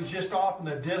God who's just off in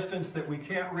the distance that we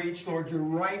can't reach, Lord. You're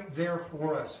right there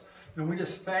for us. And we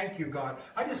just thank you, God.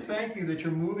 I just thank you that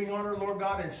you're moving on her, Lord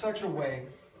God, in such a way.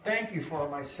 Thank you for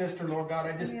my sister, Lord God.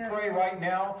 I just pray right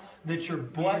now that your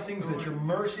blessings, that your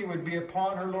mercy would be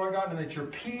upon her, Lord God, and that your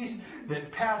peace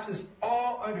that passes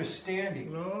all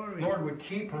understanding, Lord, would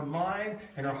keep her mind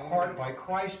and her heart by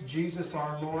Christ Jesus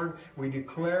our Lord. We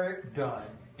declare it done.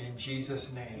 In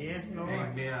Jesus' name. Yes, Lord.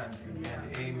 Amen.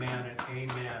 And amen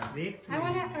and amen. I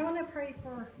want to pray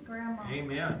for Grandma.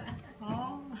 Amen.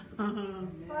 Oh.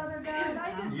 Father God,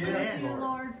 I just Yes, thank you,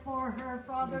 Lord, for her,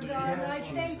 Father God. Yes, I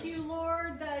thank Jesus. you,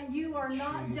 Lord, that you are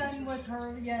not Jesus. done with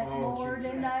her yet, Oh, Lord,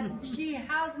 Jesus. and that she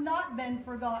has not been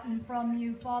forgotten from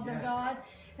you, Father Yes, God.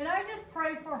 And I just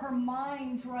pray for her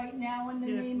mind right now in the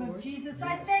Yes, name Lord. of Jesus. Yes.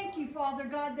 I thank you, Father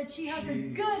God, that she has a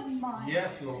good mind.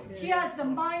 Yes, Lord. She has the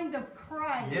mind of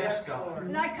Christ. Yes, God.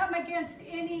 And I come against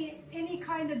any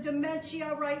kind of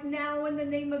dementia right now in the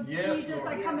name of Yes, Jesus. Lord.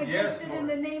 I come Yes, against it in Lord.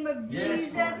 the name of Yes,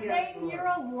 Jesus. Lord. Yes, Satan, Lord. you're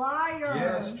a liar.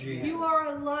 Yes, Jesus. You are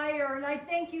a liar. And I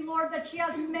thank you, Lord, that she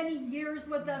has many years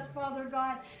with us, Father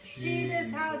God. She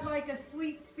just has Jesus. like a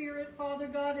sweet spirit, Father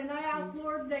God. And I ask,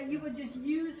 Lord, that you would just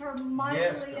use her mightily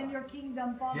Yes, God. in your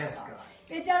kingdom, Father Yes, God. God.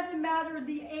 It doesn't matter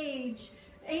the age.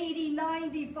 80,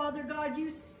 90, Father God, you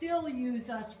still use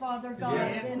us, Father God.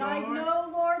 Yes, and I Lord. know,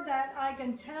 Lord, that I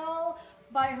can tell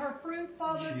by her fruit,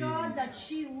 Father God, that Jesus.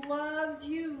 she loves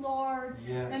you, Lord,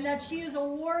 Yes. and that she is a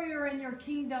warrior in your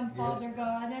kingdom, Yes, Father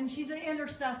God. God, and she's an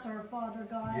intercessor, Father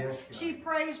God. Yes, God. She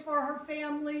prays for her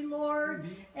family, Lord,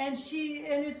 and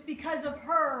it's because of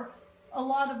her a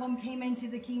lot of them came into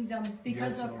the kingdom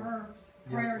because Yes, of Lord. her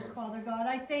Yes, prayers, Lord. Father God.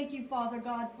 I thank you, Father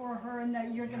God, for her, and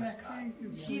that you're Yes, gonna,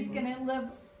 God. she's gonna live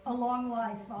a long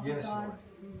life, Father Yes, God. Lord.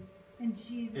 In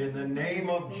Jesus' In the name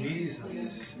of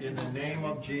Jesus. In the name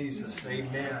of Jesus.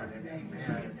 Amen and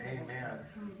amen and amen.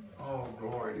 Oh,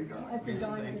 glory to God. That's a Yes,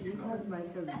 dog. thank you, You God. look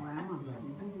like a grandma.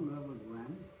 You do love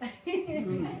a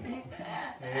grandma.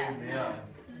 Amen.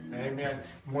 Amen.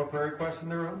 More prayer requests in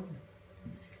the room?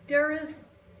 There is,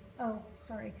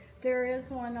 there is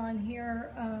one on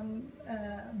here.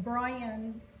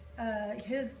 Brian,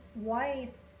 his wife,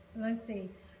 let's see,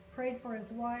 prayed for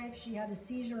his wife. She had a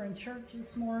seizure in church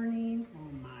this morning, Oh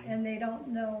my. and they don't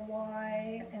know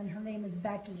why, and her name is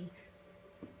Becky.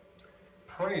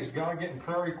 Praise God, getting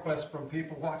prayer requests from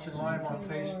people watching live on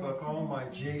Thank you, Lord. Facebook. Oh my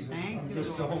Jesus, Thank I'm you,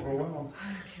 just so Lord. overwhelmed.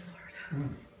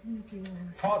 Thank you,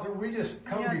 Lord. Father, we just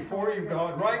come Yes, before Lord. you,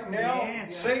 God. Right now,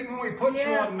 Yes. Satan, we put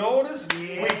you Yes. on notice.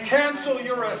 Yes. We cancel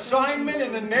your assignment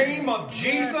in the name of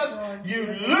Jesus. Lord. You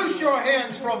loose your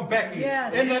hands from Becky.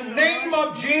 Yes. In the name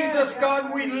of Jesus,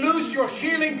 God, we loose your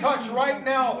healing touch right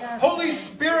now. Yes. Holy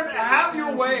Spirit, have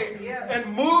your way Yes.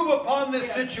 and move upon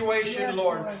this situation, Yes,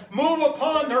 Lord. Lord. Move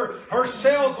upon her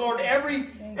cells, Lord.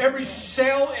 Every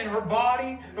cell in her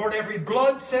body, Lord, every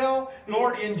blood cell,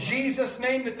 Lord, in Jesus'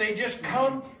 name, that they just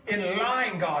come in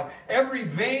line, God. Every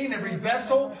vein, every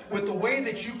vessel, with the way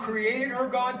that you created her,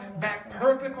 God, back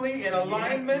perfectly in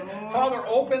alignment. Father,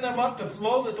 open them up to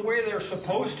flow the way they're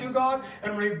supposed to, God,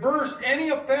 and reverse any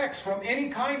effects from any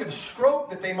kind of stroke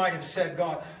that they might have said,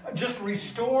 God. Just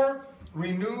restore,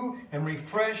 renew, and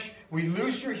refresh. We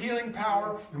loose your healing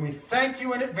power, and we thank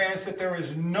you in advance that there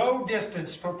is no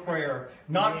distance for prayer.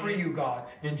 Not for you, God.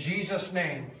 In Jesus'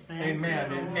 name,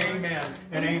 amen and amen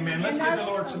and amen. Let's give the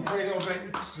Lord some praise.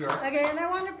 Okay, and I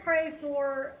want to pray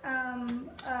for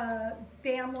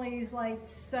families like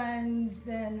sons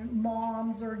and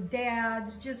moms or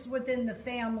dads, just within the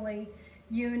family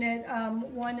unit.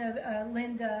 One of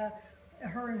Linda,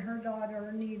 her and her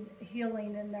daughter need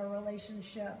healing in their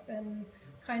relationship, and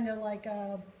kind of like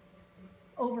a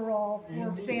overall for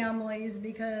Indeed. families,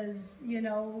 because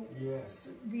Yes,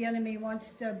 the enemy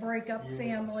wants to break up Yes.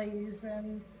 families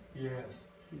and yes.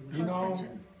 You know,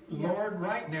 Constantine. Lord,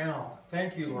 right now,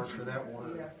 thank you, Lord, for that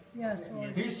word. Yes. Yes,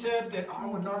 Lord. He said that I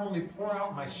would not only pour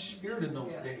out my Spirit in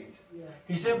those days.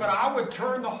 He said, but I would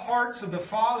turn the hearts of the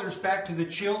fathers back to the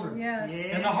children. Yes.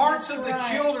 And the hearts of the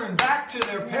right. children back to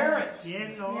their parents.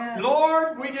 Yes, Lord. Yes.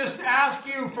 Lord, we just ask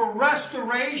you for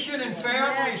restoration in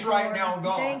families Yes, right Lord. now,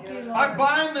 God. Thank you, Lord. I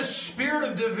bind the spirit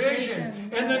of division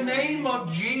in the Yes. name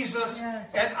of Jesus. Yes.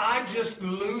 And I just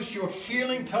loose your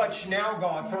healing touch now,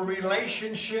 God, for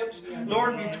relationships,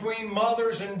 Lord, between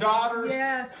mothers and daughters,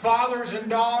 Yes. fathers and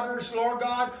daughters, Lord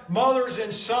God, mothers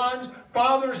and sons,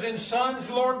 fathers and sons,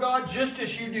 Lord God, just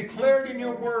as you declared in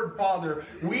your word, Father.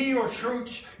 We, your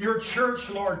church,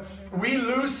 Lord, we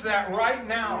loose that right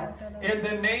now in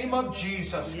the name of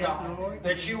Jesus, God,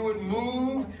 that you would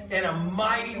move in a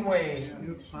mighty way.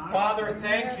 Father,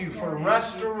 thank you for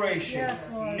restoration. Yes,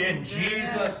 Lord. In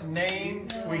Jesus' name,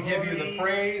 we give you the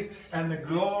praise and the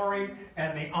glory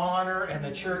and the honor. And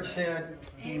the church said,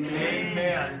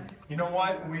 Amen. You know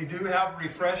what? We do have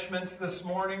refreshments this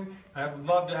morning. I would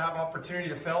love to have opportunity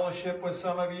to fellowship with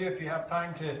some of you if you have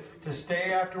time to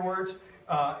stay afterwards.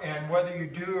 And whether you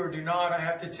do or do not, I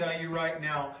have to tell you right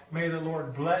now, may the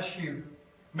Lord bless you.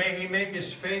 May He make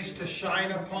His face to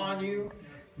shine upon you.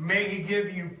 May He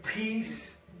give you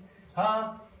peace.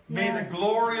 May the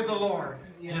glory of the Lord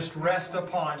just rest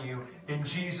upon you. In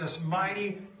Jesus'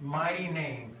 mighty, mighty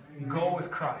name. Go with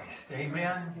Christ.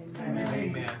 Amen.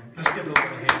 Amen. Let's give the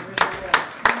Lord a hand.